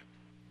out there.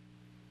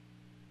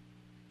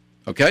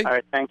 Okay? All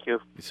right, thank you.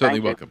 You're certainly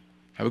welcome.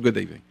 Have a good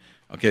evening.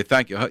 Okay,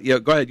 thank you. Yeah,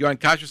 go ahead. You're on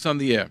Kashrus on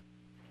the air.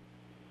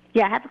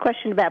 Yeah, I have a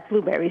question about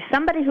blueberries.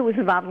 Somebody who was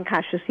involved in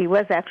kashrus, he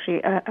was actually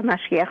a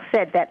mashgiach,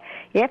 said that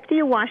after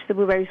you wash the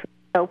blueberries with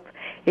soap,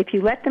 if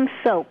you let them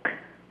soak,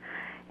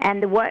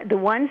 and the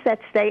ones that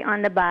stay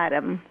on the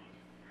bottom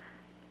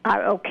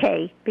are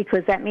okay,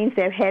 because that means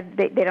they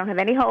don't have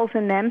any holes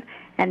in them,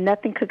 and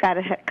nothing could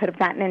have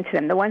gotten into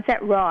them. The ones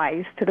that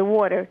rise to the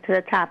water, to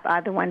the top,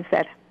 are the ones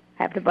that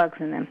have the bugs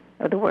in them,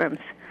 or the worms.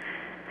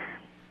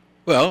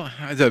 Well,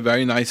 it's a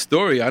very nice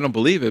story. I don't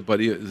believe it, but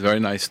it's a very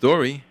nice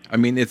story. I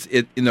mean,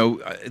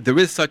 there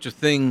is such a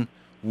thing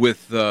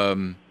with, there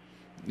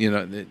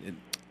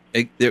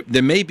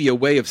may be a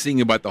way of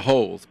seeing about the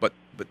holes, but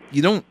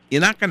you're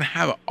not going to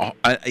have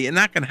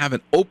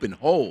an open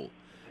hole.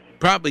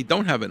 Probably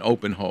don't have an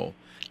open hole.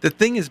 The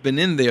thing has been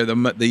in there.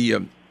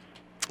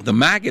 The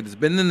maggot has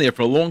been in there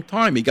for a long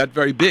time. He got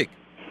very big.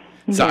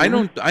 So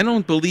yeah. I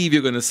don't believe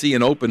you're going to see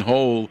an open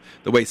hole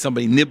the way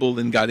somebody nibbled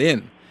and got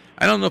in.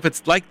 I don't know if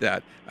it's like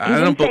that. He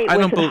didn't say it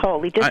was a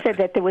hole. He just said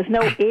that there was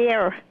no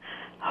air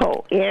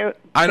hole.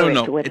 I don't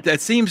know. It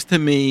seems to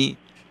me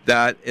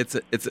that it's.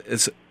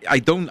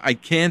 I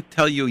can't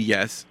tell you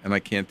yes, and I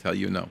can't tell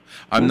you no.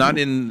 I'm not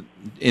in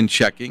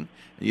checking.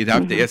 You'd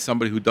have to ask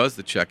somebody who does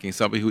the checking.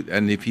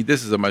 And if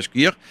this is a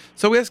mashgiach,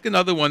 so ask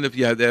another one if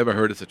you had ever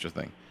heard of such a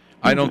thing.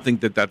 I don't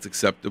think that's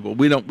acceptable.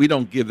 We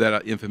don't give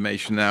that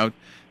information out.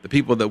 The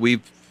people that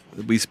we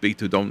speak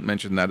to don't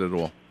mention that at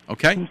all.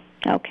 Okay.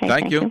 Okay.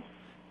 Thank you.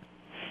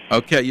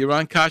 Okay, you're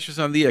on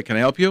Kashrus on the air. Can I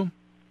help you?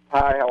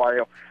 Hi, how are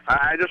you?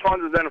 I just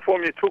wanted to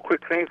inform you two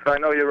quick things. I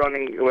know we're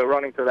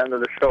running to the end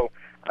of the show.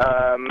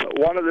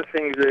 One of the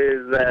things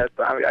is that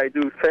I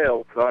do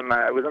sales.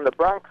 I was in the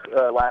Bronx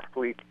last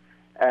week,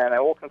 and I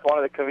walked into one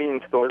of the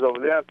convenience stores over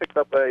there and picked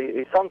up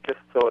a Sunkist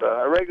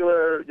soda, a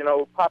regular,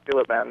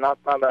 popular brand, not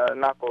a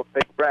knockoff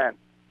fake brand.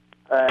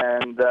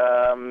 and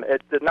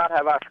it did not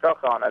have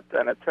hashgacha on it.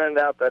 And it turned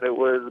out that it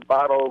was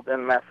bottled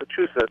in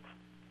Massachusetts.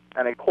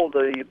 And I called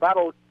the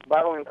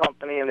bottling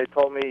company, and they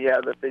told me,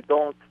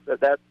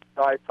 that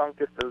diet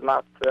sunkist is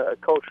not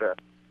kosher.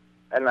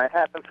 And I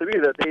happened to be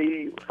that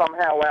they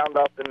somehow wound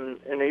up in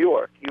New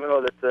York, even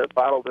though it's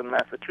bottled in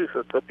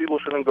Massachusetts. So people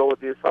shouldn't go with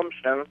the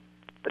assumption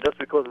that just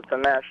because it's a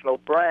national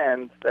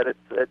brand that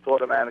it's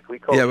automatically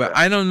kosher. Yeah, but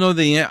I don't know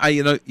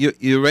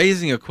you're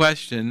raising a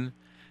question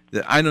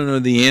that I don't know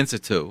the answer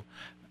to.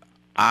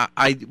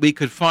 We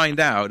could find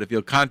out. If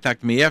you'll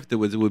contact me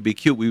afterwards, it would be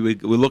cute. We'll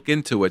look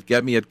into it.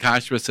 Get me at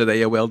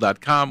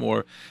kashrus@AOL.com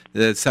or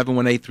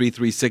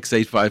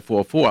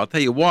 718-336-8544. I'll tell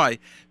you why.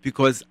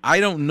 Because I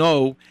don't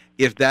know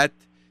if that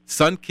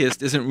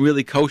Sunkist isn't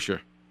really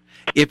kosher.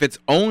 If it's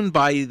owned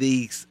by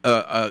a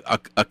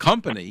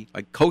company,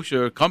 like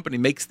kosher company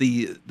makes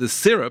the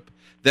syrup,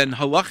 then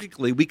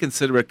halachically we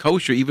consider it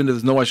kosher, even if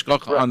there's no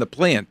hashgacha on the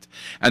plant.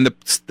 And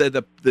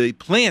the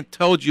plant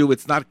told you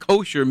it's not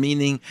kosher,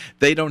 meaning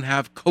they don't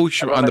have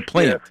kosher on the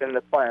plant. In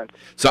the plant.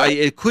 So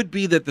it could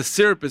be that the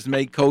syrup is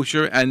made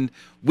kosher, and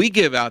we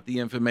give out the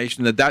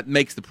information that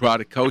makes the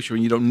product kosher,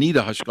 and you don't need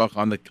a hashgacha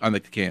on the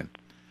can.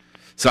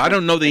 So I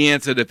don't know the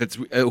answer if it's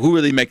who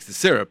really makes the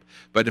syrup,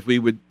 but if we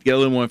would get a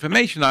little more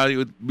information, I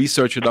would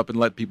research it up and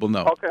let people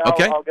know. Okay,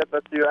 I'll get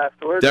that to you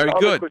afterwards. Very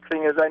good. The other quick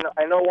thing is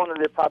I know one of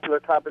the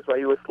popular topics right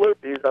here was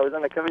Slurpees. I was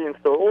in a convenience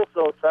store,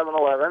 also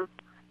 7-Eleven,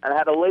 and I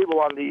had a label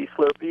on the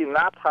Slurpee,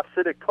 not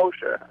Hasidic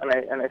kosher. And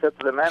I said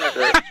to the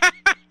manager,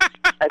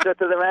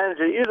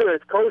 either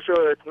it's kosher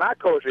or it's not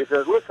kosher. He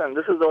says, listen,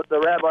 this is what the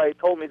rabbi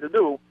told me to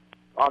do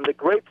on the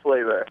grape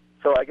flavor.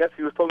 So I guess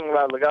he was talking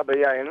about Lagabe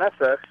Yayin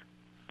Nesach.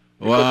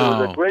 Because it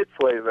was a grape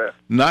flavor.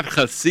 Not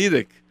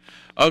Hasidic.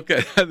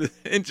 Okay,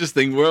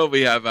 interesting world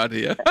we have out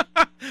here.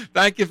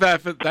 Thank you for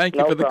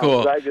the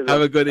call.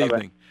 Have a good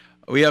evening.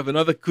 We have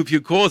another few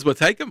calls. We'll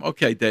take them?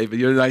 Okay, David,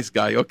 you're a nice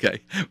guy.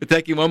 Okay. We're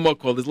taking one more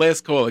call. This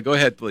last caller. Go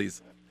ahead,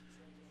 please.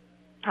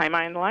 Hi, am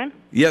I on the line?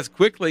 Yes,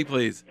 quickly,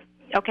 please.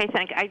 Okay,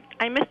 thank you.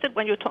 I missed it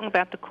when you were talking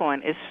about the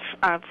corn. Is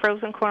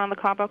frozen corn on the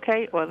cob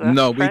okay? Or the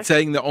no, fresh? we're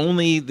saying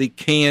only the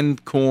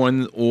canned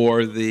corn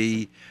or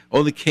the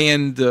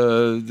canned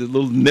the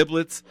little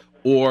niblets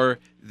or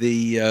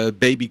the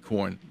baby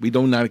corn. We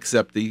do not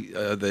accept the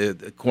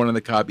corn on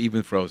the cob,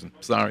 even frozen.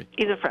 Sorry.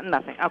 Either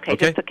nothing. Okay,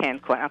 just the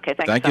canned corn. Okay,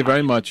 thank you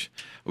very much.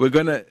 We're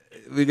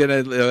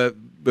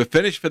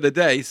finished for the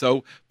day,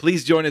 so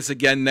please join us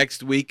again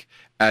next week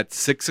at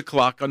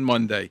 6:00 on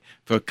Monday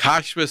for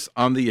Kashrus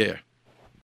on the Air.